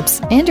relationships,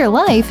 and your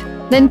life,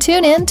 then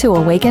tune in to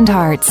Awakened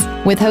Hearts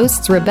with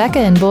hosts Rebecca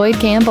and Boyd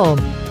Campbell.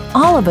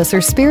 All of us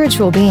are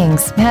spiritual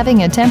beings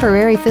having a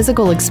temporary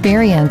physical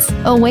experience.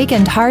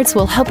 Awakened Hearts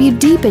will help you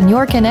deepen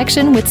your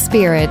connection with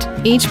spirit.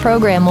 Each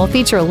program will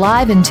feature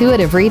live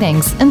intuitive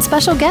readings and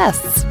special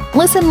guests.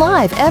 Listen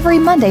live every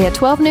Monday at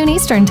 12 noon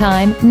Eastern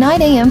Time,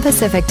 9 a.m.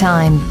 Pacific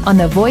Time on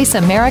the Voice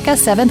America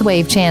 7th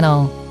Wave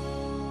Channel.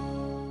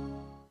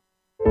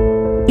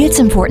 It's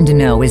important to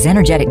know as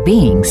energetic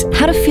beings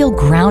how to feel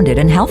grounded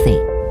and healthy.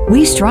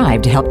 We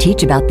strive to help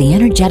teach about the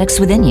energetics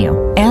within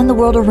you and the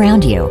world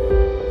around you.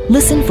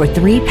 Listen for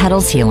Three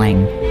Petals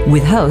Healing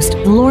with host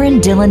Lauren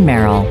Dillon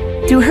Merrill.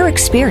 Through her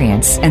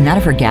experience and that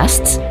of her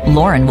guests,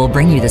 Lauren will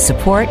bring you the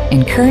support,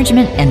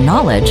 encouragement, and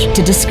knowledge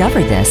to discover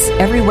this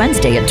every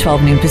Wednesday at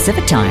 12 noon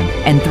Pacific Time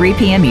and 3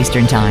 p.m.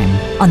 Eastern Time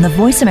on the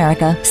Voice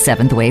America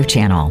 7th Wave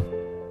Channel.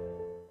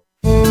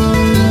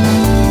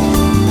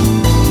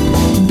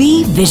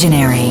 Be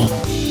visionary.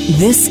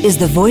 This is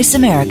the Voice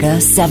America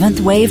 7th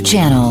Wave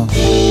Channel.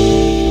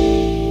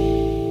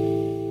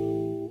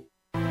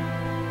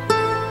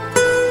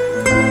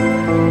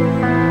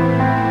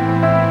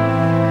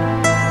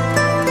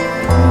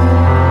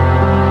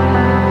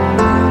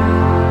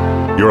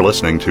 You're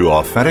listening to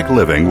Authentic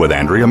Living with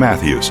Andrea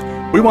Matthews.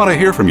 We want to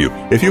hear from you.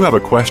 If you have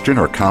a question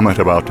or comment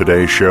about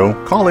today's show,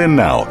 call in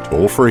now,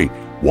 toll free,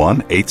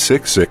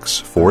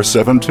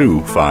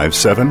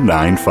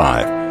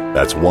 1-866-472-5795.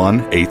 That's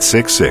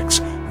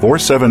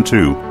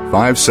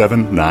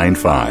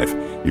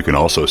 1-866-472-5795. You can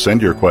also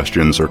send your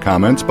questions or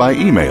comments by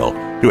email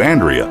to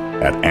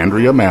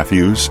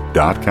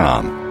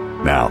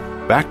andrea@andreamatthews.com. Now,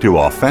 back to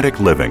Authentic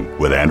Living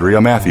with Andrea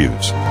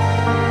Matthews.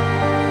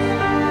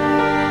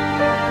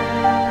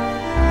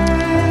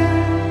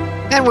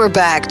 And we're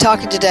back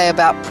talking today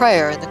about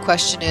prayer, and the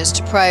question is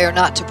to pray or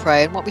not to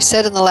pray. And what we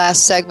said in the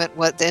last segment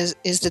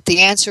is that the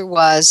answer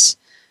was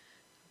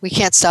we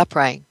can't stop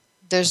praying.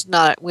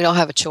 We don't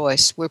have a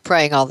choice. We're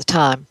praying all the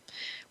time.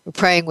 We're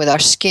praying with our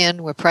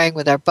skin, we're praying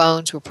with our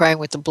bones, we're praying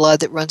with the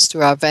blood that runs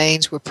through our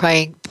veins, we're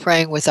praying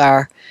with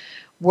our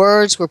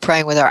words, we're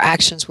praying with our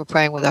actions, we're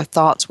praying with our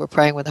thoughts, we're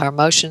praying with our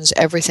emotions.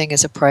 Everything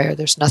is a prayer.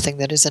 There's nothing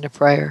that isn't a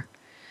prayer.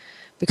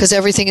 Because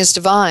everything is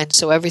divine,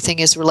 so everything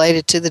is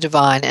related to the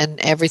divine, and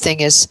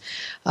everything is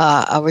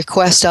a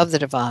request of the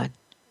divine,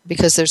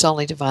 because there's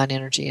only divine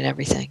energy in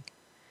everything.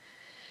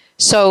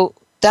 So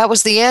that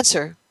was the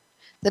answer.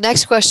 The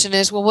next question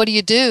is, well, what do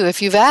you do if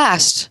you've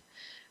asked?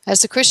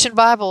 As the Christian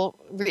Bible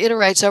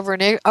reiterates over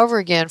and over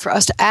again, for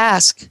us to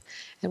ask,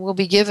 and we'll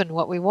be given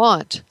what we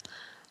want.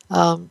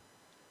 And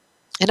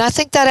I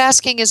think that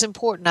asking is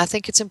important. I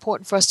think it's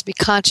important for us to be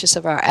conscious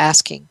of our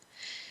asking.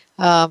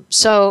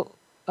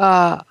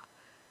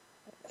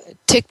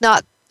 Thich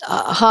Nhat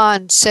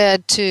Hanh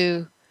said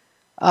to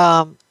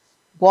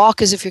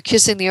walk as if you're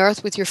kissing the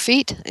earth with your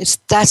feet.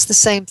 That's the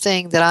same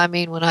thing that I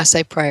mean when I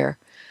say prayer.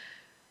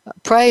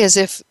 Pray as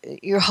if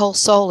your whole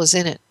soul is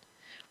in it.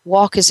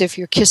 Walk as if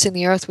you're kissing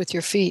the earth with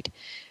your feet.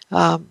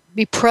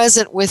 Be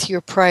present with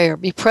your prayer.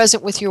 Be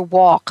present with your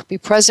walk. Be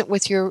present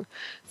with your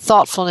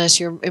thoughtfulness,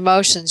 your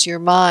emotions, your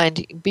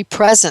mind. Be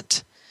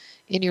present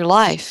in your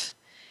life.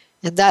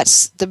 And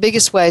that's the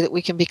biggest way that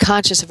we can be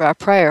conscious of our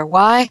prayer.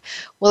 Why?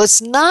 Well,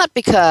 it's not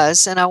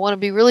because, and I want to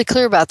be really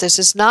clear about this,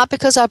 it's not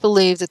because I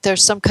believe that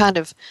there's some kind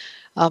of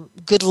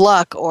good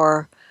luck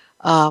or,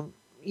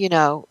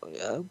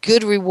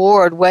 good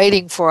reward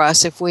waiting for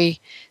us if we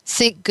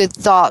think good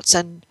thoughts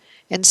and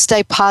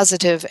stay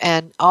positive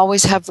and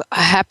always have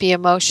happy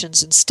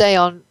emotions and stay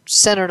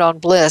centered on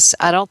bliss.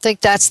 I don't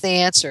think that's the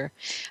answer.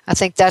 I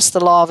think that's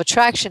the law of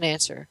attraction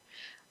answer.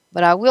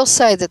 But I will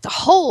say that the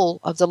whole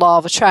of the law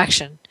of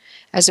attraction,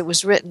 as it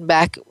was written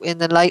back in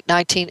the late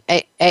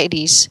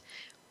 1980s,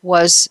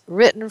 was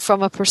written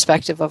from a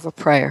perspective of a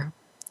prayer.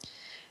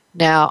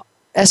 Now,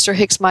 Esther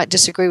Hicks might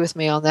disagree with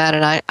me on that,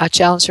 and I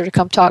challenge her to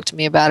come talk to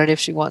me about it if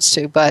she wants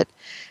to. But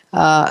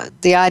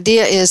the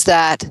idea is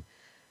that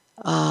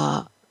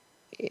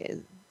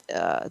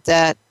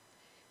that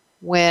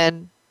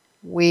when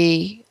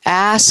we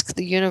ask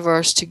the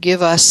universe to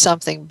give us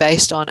something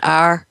based on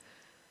our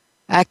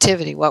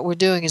activity, what we're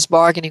doing is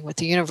bargaining with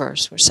the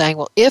universe. We're saying,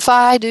 well, if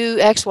I do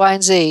X, Y,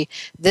 and Z,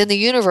 then the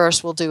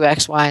universe will do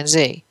X, Y, and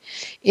Z.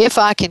 If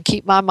I can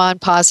keep my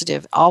mind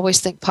positive, always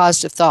think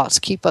positive thoughts,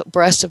 keep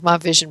abreast of my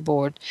vision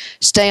board,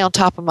 stay on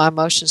top of my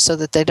emotions so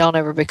that they don't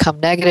ever become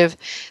negative,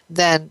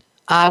 then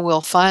I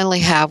will finally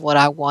have what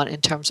I want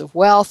in terms of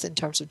wealth, in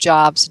terms of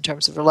jobs, in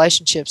terms of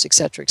relationships,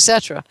 etc.,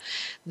 etc.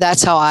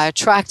 That's how I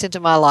attract into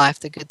my life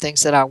the good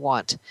things that I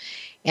want.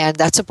 And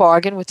that's a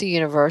bargain with the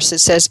universe. It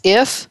says,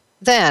 if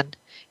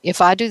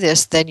I do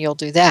this, then you'll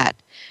do that.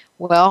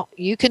 Well,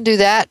 you can do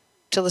that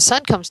till the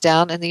sun comes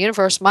down, and the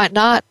universe might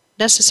not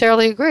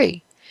necessarily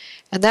agree.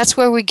 And that's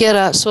where we get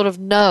a sort of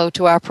no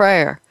to our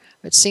prayer.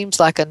 It seems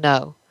like a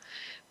no.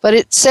 But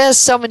it says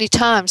so many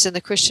times in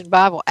the Christian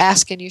Bible,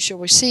 ask and you shall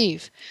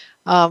receive.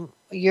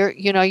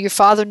 Your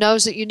Father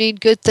knows that you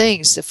need good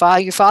things.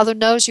 Your Father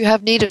knows you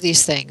have need of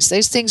these things.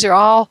 These things are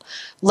all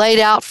laid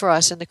out for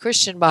us in the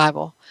Christian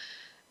Bible.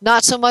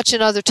 Not so much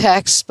in other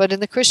texts, but in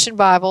the Christian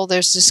Bible,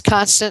 there's this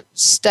constant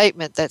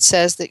statement that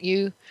says that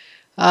you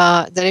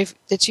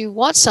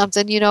want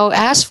something,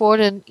 ask for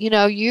it, and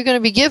you're going to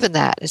be given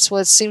that. It's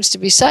what it seems to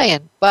be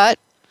saying. But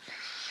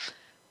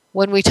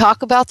when we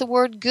talk about the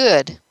word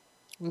good,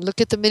 we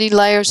look at the many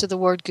layers of the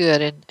word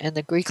good in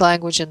the Greek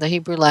language and the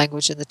Hebrew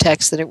language in the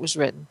text that it was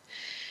written.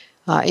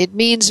 It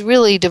means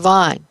really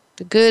divine.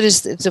 The good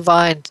is the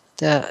divine.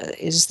 It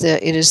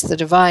is the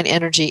divine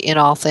energy in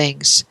all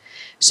things.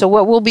 So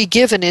what will be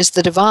given is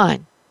the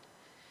divine.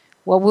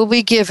 What will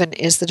be given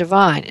is the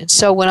divine. And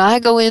so when I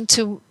go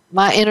into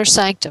my inner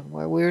sanctum,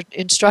 where we're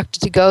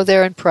instructed to go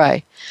there and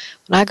pray,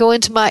 when I go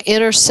into my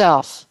inner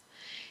self,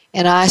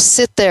 and I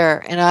sit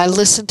there and I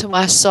listen to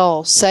my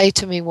soul say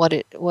to me what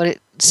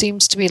it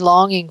seems to be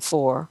longing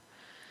for,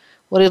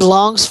 what it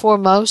longs for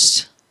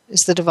most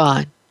is the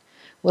divine.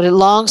 What it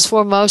longs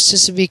for most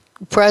is to be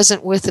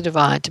present with the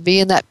divine, to be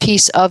in that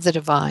peace of the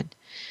divine.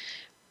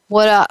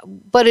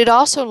 But it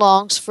also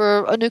longs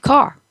for a new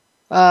car,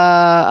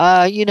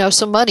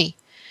 some money,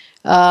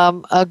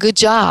 a good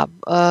job,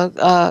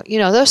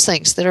 those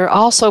things that are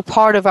also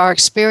part of our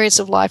experience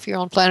of life here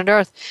on planet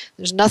Earth.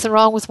 There's nothing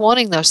wrong with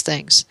wanting those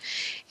things.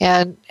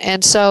 And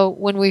so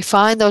when we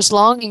find those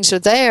longings are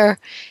there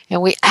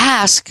and we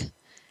ask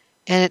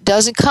and it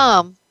doesn't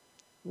come,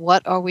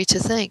 what are we to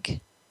think?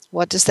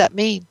 What does that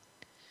mean?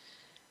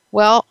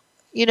 Well,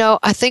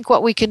 I think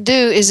what we can do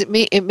is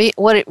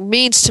what it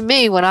means to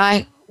me when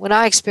I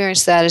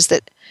experience that is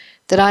that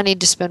I need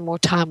to spend more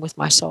time with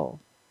my soul.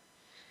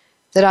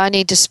 That I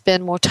need to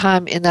spend more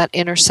time in that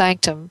inner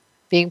sanctum,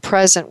 being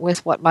present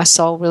with what my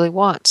soul really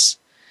wants.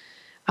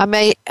 I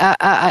may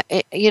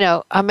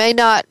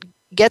not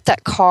get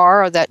that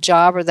car or that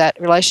job or that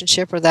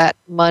relationship or that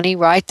money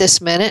right this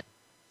minute,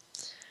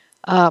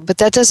 but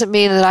that doesn't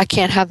mean that I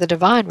can't have the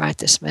divine right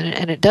this minute,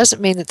 and it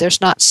doesn't mean that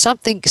there's not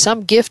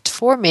some gift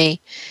for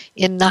me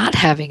in not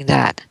having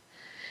that.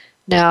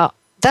 Now,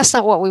 that's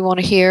not what we want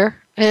to hear.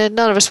 And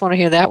none of us want to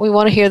hear that. We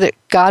want to hear that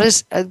God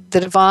is, the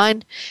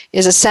divine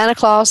is a Santa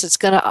Claus that's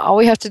going to, all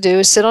we have to do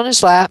is sit on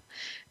his lap,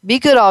 be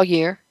good all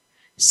year,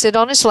 sit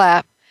on his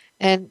lap,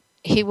 and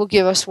he will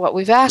give us what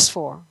we've asked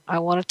for. I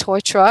want a toy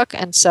truck,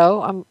 and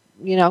so I'm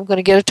going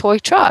to get a toy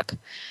truck.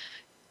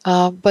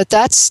 But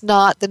that's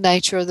not the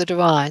nature of the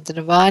divine. The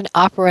divine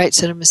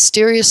operates at a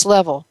mysterious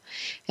level.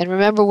 And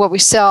remember what we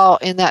saw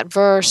in that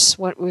verse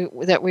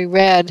that we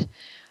read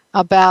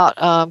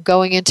about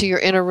going into your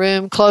inner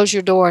room, close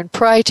your door, and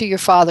pray to your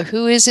Father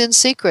who is in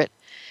secret.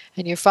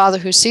 And your Father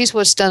who sees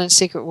what's done in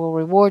secret will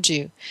reward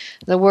you.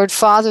 The word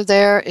Father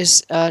there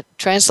is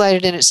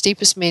translated in its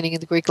deepest meaning in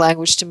the Greek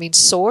language to mean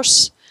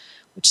source,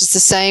 which is the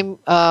same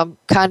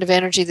kind of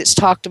energy that's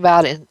talked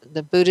about in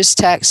the Buddhist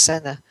texts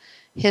and the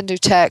Hindu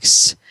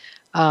texts,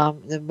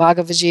 the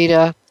Bhagavad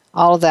Gita,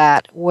 all of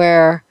that,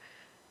 where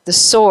the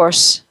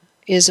source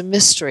is a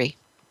mystery.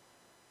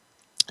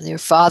 Your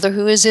Father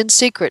who is in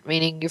secret,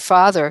 meaning your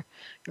Father,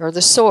 or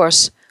the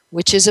source,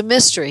 which is a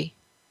mystery,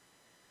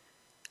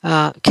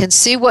 can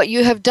see what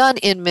you have done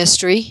in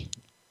mystery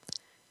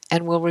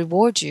and will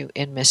reward you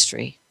in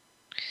mystery.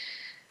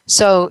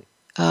 So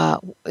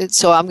I'm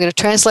going to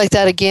translate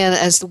that again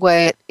as the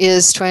way it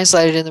is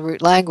translated in the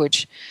root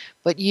language.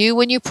 But you,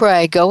 when you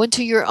pray, go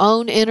into your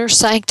own inner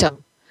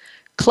sanctum,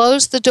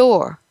 close the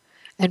door,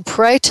 and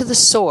pray to the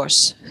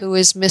source who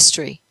is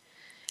mystery.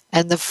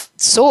 And the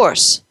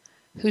source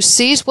who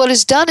sees what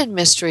is done in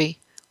mystery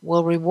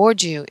will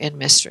reward you in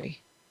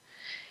mystery.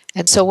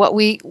 And so what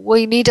we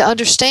need to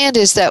understand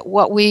is that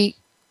what we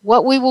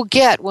will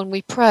get when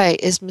we pray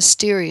is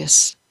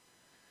mysterious.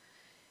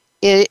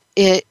 It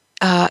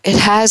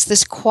has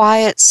this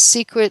quiet,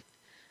 secret,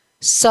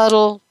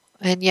 subtle,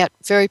 and yet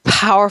very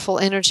powerful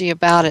energy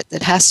about it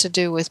that has to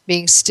do with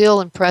being still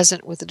and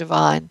present with the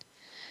divine.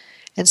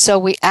 And so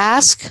we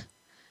ask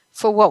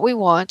for what we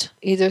want,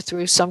 either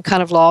through some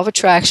kind of law of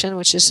attraction,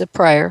 which is a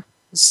prayer.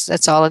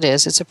 That's all it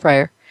is. It's a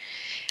prayer.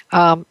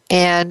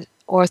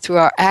 Or through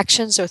our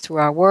actions, or through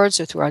our words,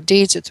 or through our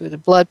deeds, or through the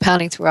blood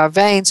pounding through our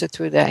veins, or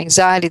through the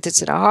anxiety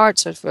that's in our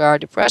hearts, or through our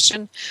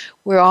depression.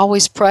 We're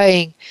always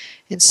praying.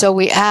 And so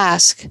we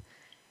ask,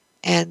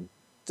 and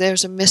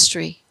there's a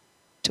mystery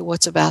to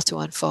what's about to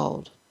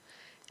unfold.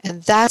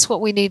 And that's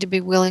what we need to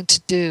be willing to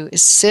do,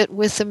 is sit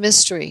with the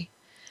mystery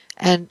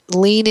and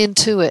lean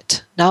into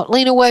it. Not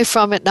lean away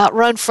from it, not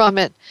run from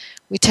it.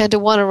 We tend to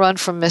want to run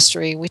from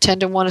mystery. We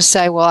tend to want to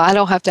say, well, I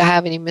don't have to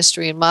have any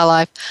mystery in my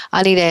life.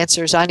 I need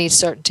answers. I need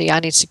certainty. I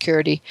need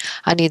security.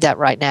 I need that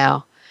right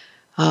now.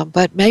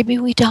 But maybe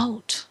we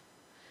don't.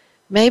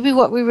 Maybe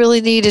what we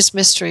really need is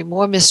mystery, and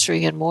more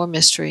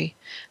mystery,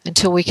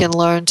 until we can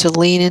learn to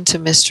lean into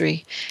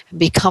mystery and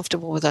be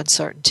comfortable with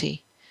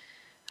uncertainty.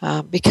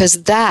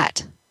 Because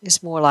that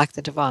is more like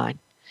the divine.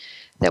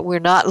 That we're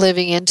not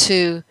living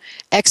into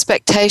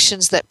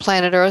expectations that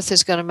planet Earth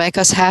is going to make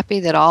us happy,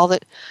 that all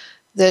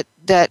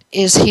that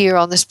is here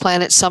on this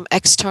planet, some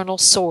external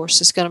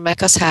source is going to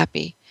make us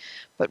happy,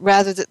 but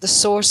rather that the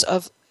source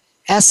of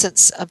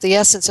the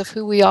essence of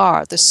who we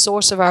are, the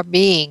source of our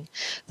being,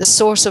 the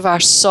source of our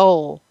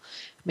soul.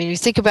 I mean, you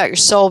think about your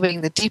soul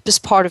being the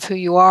deepest part of who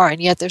you are, and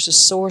yet there's a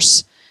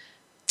source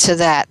to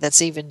that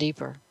that's even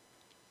deeper.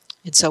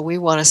 And so we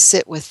want to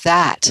sit with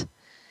that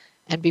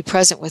and be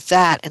present with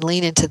that and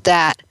lean into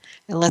that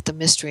and let the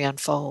mystery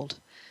unfold.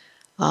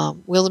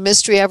 Will the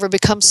mystery ever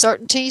become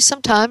certainty?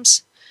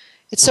 Sometimes.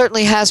 It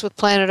certainly has with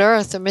planet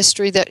Earth. The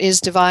mystery that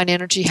is divine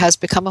energy has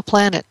become a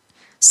planet.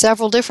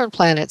 Several different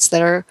planets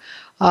that are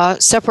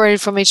separated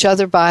from each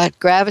other by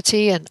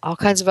gravity and all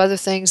kinds of other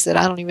things that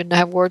I don't even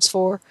have words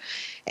for.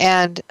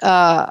 And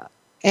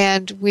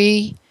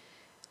we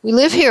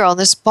live here on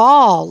this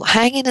ball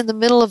hanging in the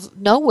middle of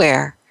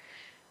nowhere,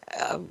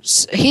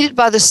 heated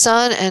by the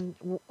sun and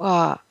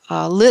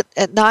lit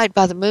at night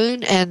by the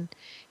moon. And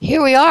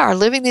here we are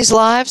living these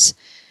lives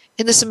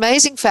in this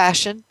amazing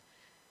fashion,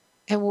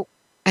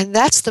 and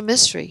that's the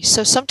mystery.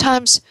 So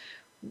sometimes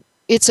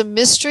it's a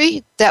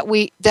mystery that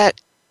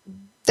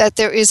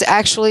there is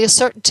actually a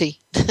certainty.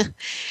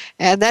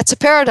 And that's a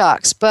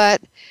paradox.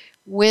 But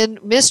when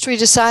mystery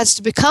decides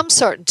to become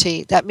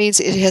certainty, that means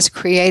it has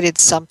created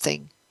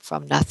something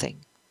from nothing.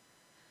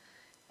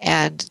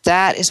 And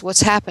that is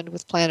what's happened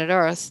with planet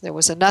Earth. There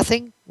was a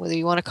nothing, whether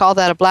you want to call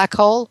that a black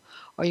hole,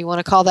 or you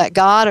want to call that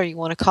God, or you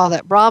want to call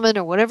that Brahman,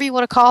 or whatever you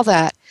want to call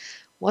that.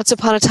 Once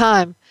upon a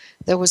time,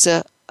 there was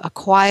a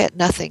quiet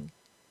nothing.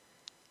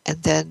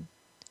 And then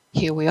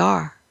here we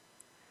are.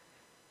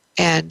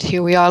 And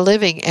here we are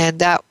living. And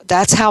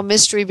that's how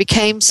mystery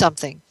became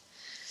something.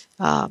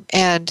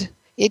 And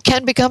it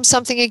can become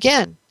something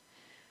again.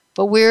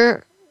 But we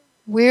are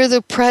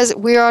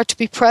to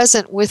be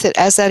present with it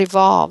as that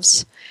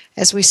evolves,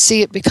 as we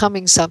see it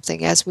becoming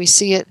something, as we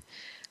see it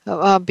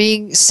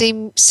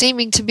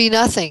seeming to be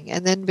nothing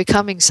and then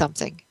becoming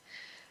something,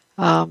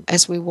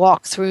 as we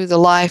walk through the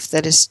life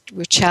that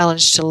we're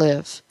challenged to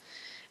live.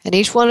 And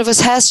each one of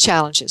us has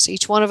challenges.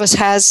 Each one of us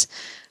has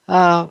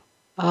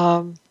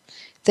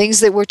things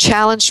that we're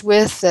challenged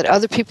with that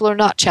other people are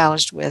not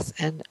challenged with.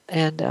 And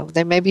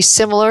they may be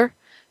similar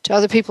to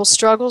other people's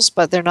struggles,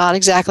 but they're not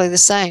exactly the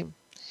same.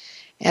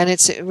 And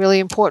it's really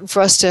important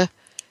for us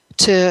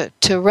to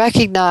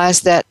recognize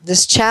that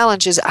this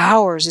challenge is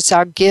ours. It's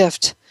our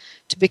gift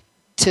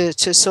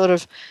to sort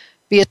of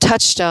be a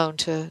touchstone,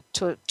 to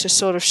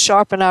sort of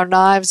sharpen our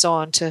knives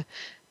on, to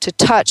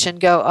touch and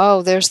go,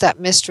 oh, there's that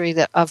mystery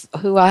of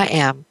who I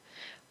am.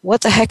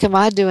 What the heck am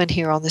I doing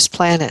here on this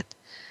planet?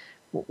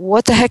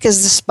 What the heck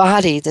is this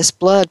body, this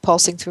blood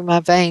pulsing through my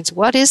veins?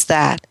 What is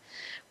that?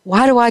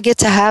 Why do I get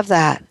to have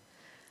that?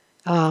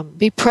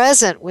 Be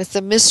present with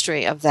the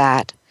mystery of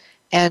that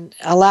and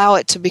allow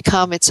it to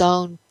become its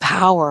own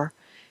power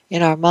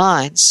in our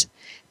minds.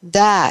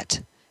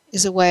 That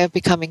is a way of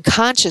becoming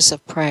conscious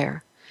of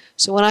prayer.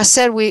 So when I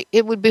said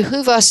it would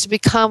behoove us to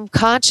become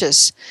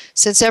conscious,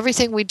 since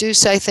everything we do,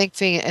 say, think,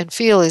 and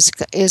feel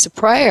is a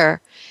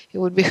prayer, it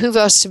would behoove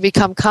us to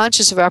become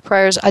conscious of our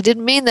prayers. I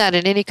didn't mean that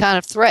in any kind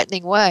of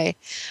threatening way.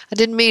 I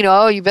didn't mean,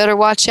 oh, you better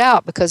watch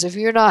out, because if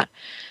you're not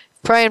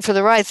praying for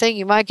the right thing,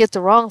 you might get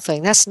the wrong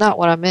thing. That's not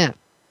what I meant.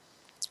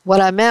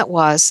 What I meant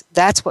was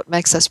that's what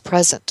makes us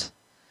present.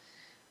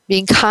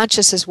 Being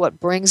conscious is what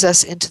brings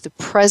us into the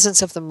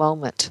presence of the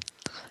moment,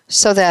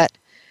 so that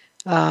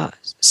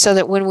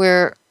when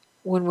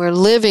we're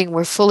living,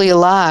 we're fully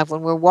alive.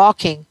 When we're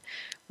walking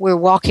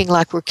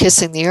like we're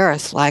kissing the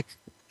earth, like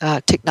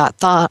Thich Nhat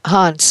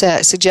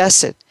Hanh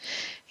suggested.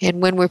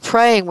 And when we're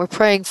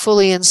praying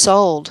fully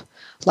ensouled,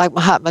 like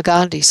Mahatma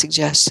Gandhi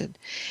suggested.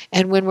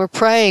 And when we're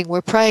praying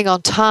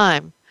on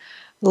time,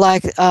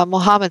 like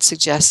Muhammad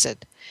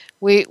suggested.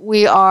 We're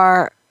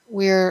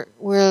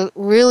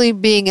really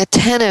being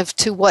attentive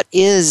to what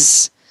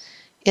is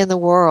in the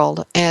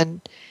world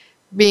and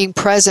being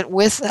present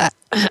with that,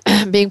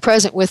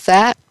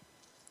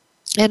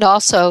 and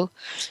also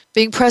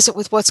being present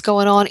with what's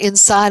going on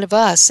inside of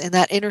us in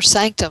that inner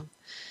sanctum.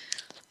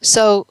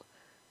 So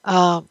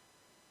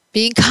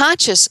being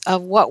conscious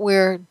of what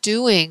we're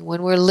doing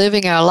when we're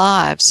living our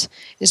lives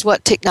is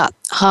what Thich Nhat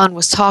Hanh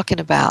was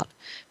talking about,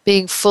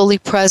 being fully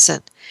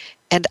present.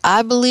 And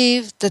I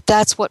believe that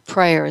that's what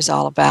prayer is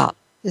all about,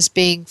 is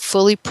being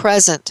fully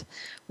present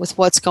with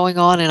what's going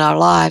on in our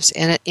lives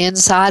and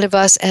inside of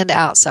us and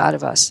outside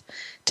of us,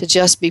 to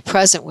just be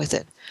present with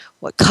it.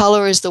 What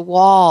color is the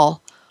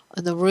wall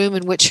in the room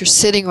in which you're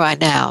sitting right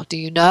now? Do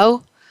you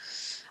know?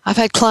 I've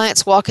had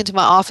clients walk into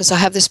my office. I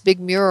have this big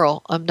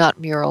mural.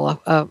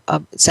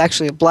 It's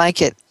actually a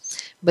blanket,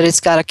 but it's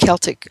got a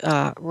Celtic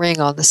ring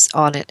on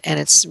it, and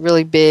it's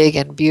really big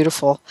and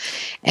beautiful.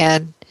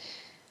 And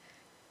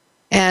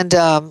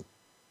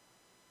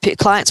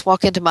clients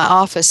walk into my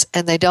office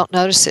and they don't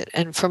notice it.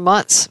 And for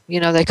months,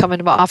 they come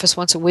into my office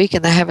once a week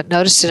and they haven't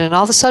noticed it. And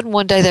all of a sudden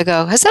one day they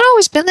go, "Has that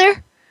always been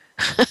there?"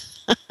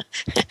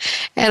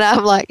 And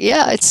I'm like,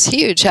 "Yeah, it's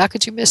huge. How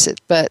could you miss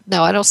it?" But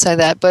no, I don't say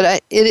that.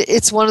 But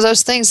it's one of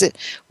those things that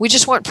we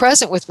just weren't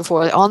present with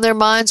before. On their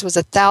minds was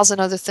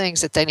 1,000 other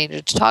things that they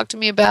needed to talk to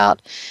me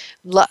about,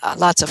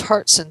 lots of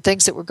hurts and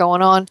things that were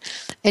going on.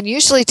 And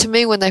usually to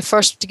me, when they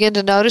first begin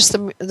to notice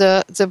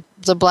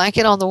the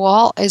blanket on the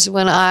wall is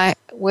when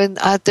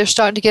they're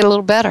starting to get a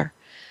little better.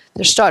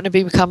 They're starting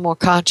to become more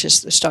conscious.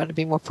 They're starting to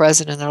be more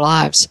present in their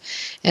lives.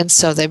 And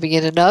so they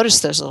begin to notice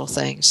those little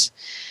things.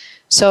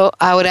 So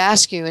I would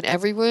ask you, in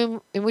every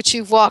room in which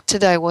you've walked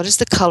today, what is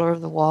the color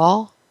of the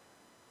wall?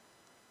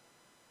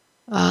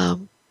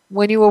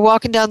 When you were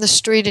walking down the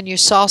street and you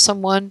saw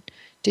someone,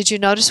 did you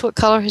notice what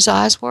color his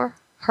eyes were?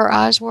 Her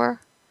eyes were?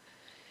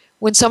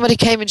 When somebody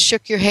came and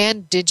shook your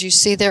hand, did you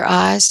see their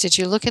eyes? Did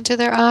you look into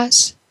their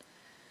eyes?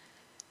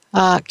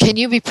 Can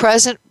you be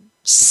present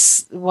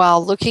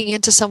while looking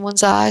into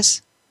someone's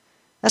eyes?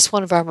 That's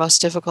one of our most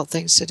difficult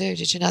things to do.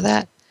 Did you know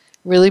that?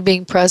 Really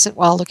being present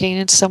while looking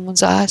into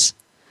someone's eyes?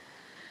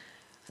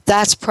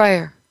 That's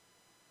prayer.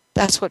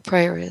 That's what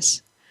prayer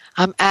is.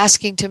 I'm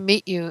asking to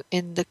meet you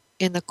in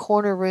the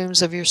corner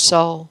rooms of your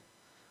soul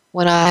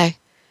when I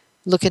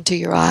look into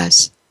your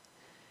eyes.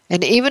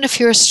 And even if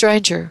you're a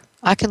stranger,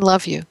 I can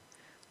love you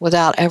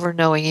without ever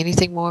knowing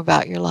anything more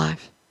about your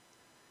life,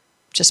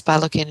 just by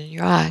looking in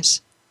your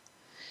eyes.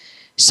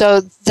 So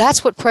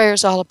that's what prayer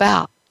is all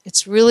about.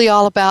 It's really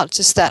all about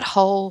just that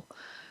whole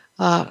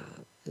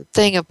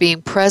thing of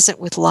being present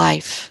with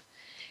life.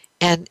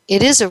 And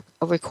it is a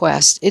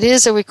request. It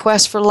is a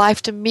request for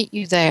life to meet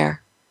you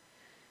there.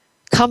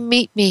 Come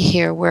meet me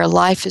here where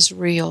life is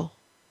real.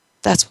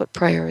 That's what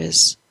prayer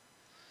is.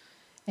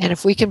 And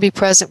if we can be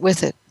present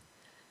with it,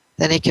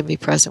 then it can be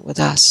present with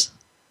us.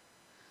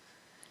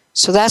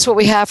 So that's what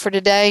we have for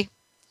today.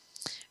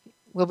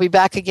 We'll be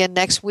back again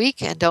next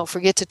week. And don't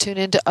forget to tune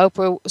in to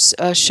Oprah's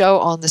show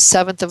on the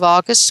 7th of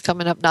August,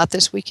 coming up not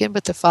this weekend,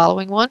 but the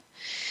following one.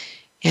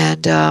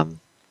 And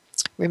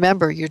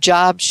remember, your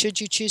job, should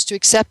you choose to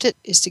accept it,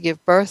 is to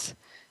give birth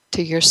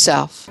to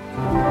yourself.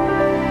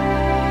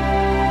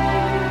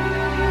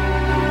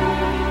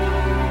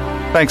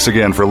 Thanks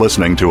again for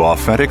listening to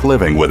Authentic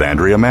Living with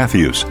Andrea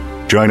Matthews.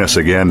 Join us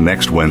again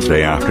next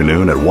Wednesday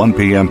afternoon at 1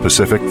 p.m.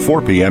 Pacific,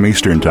 4 p.m.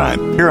 Eastern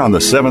Time, here on the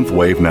 7th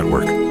Wave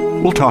Network.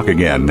 We'll talk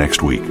again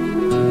next week.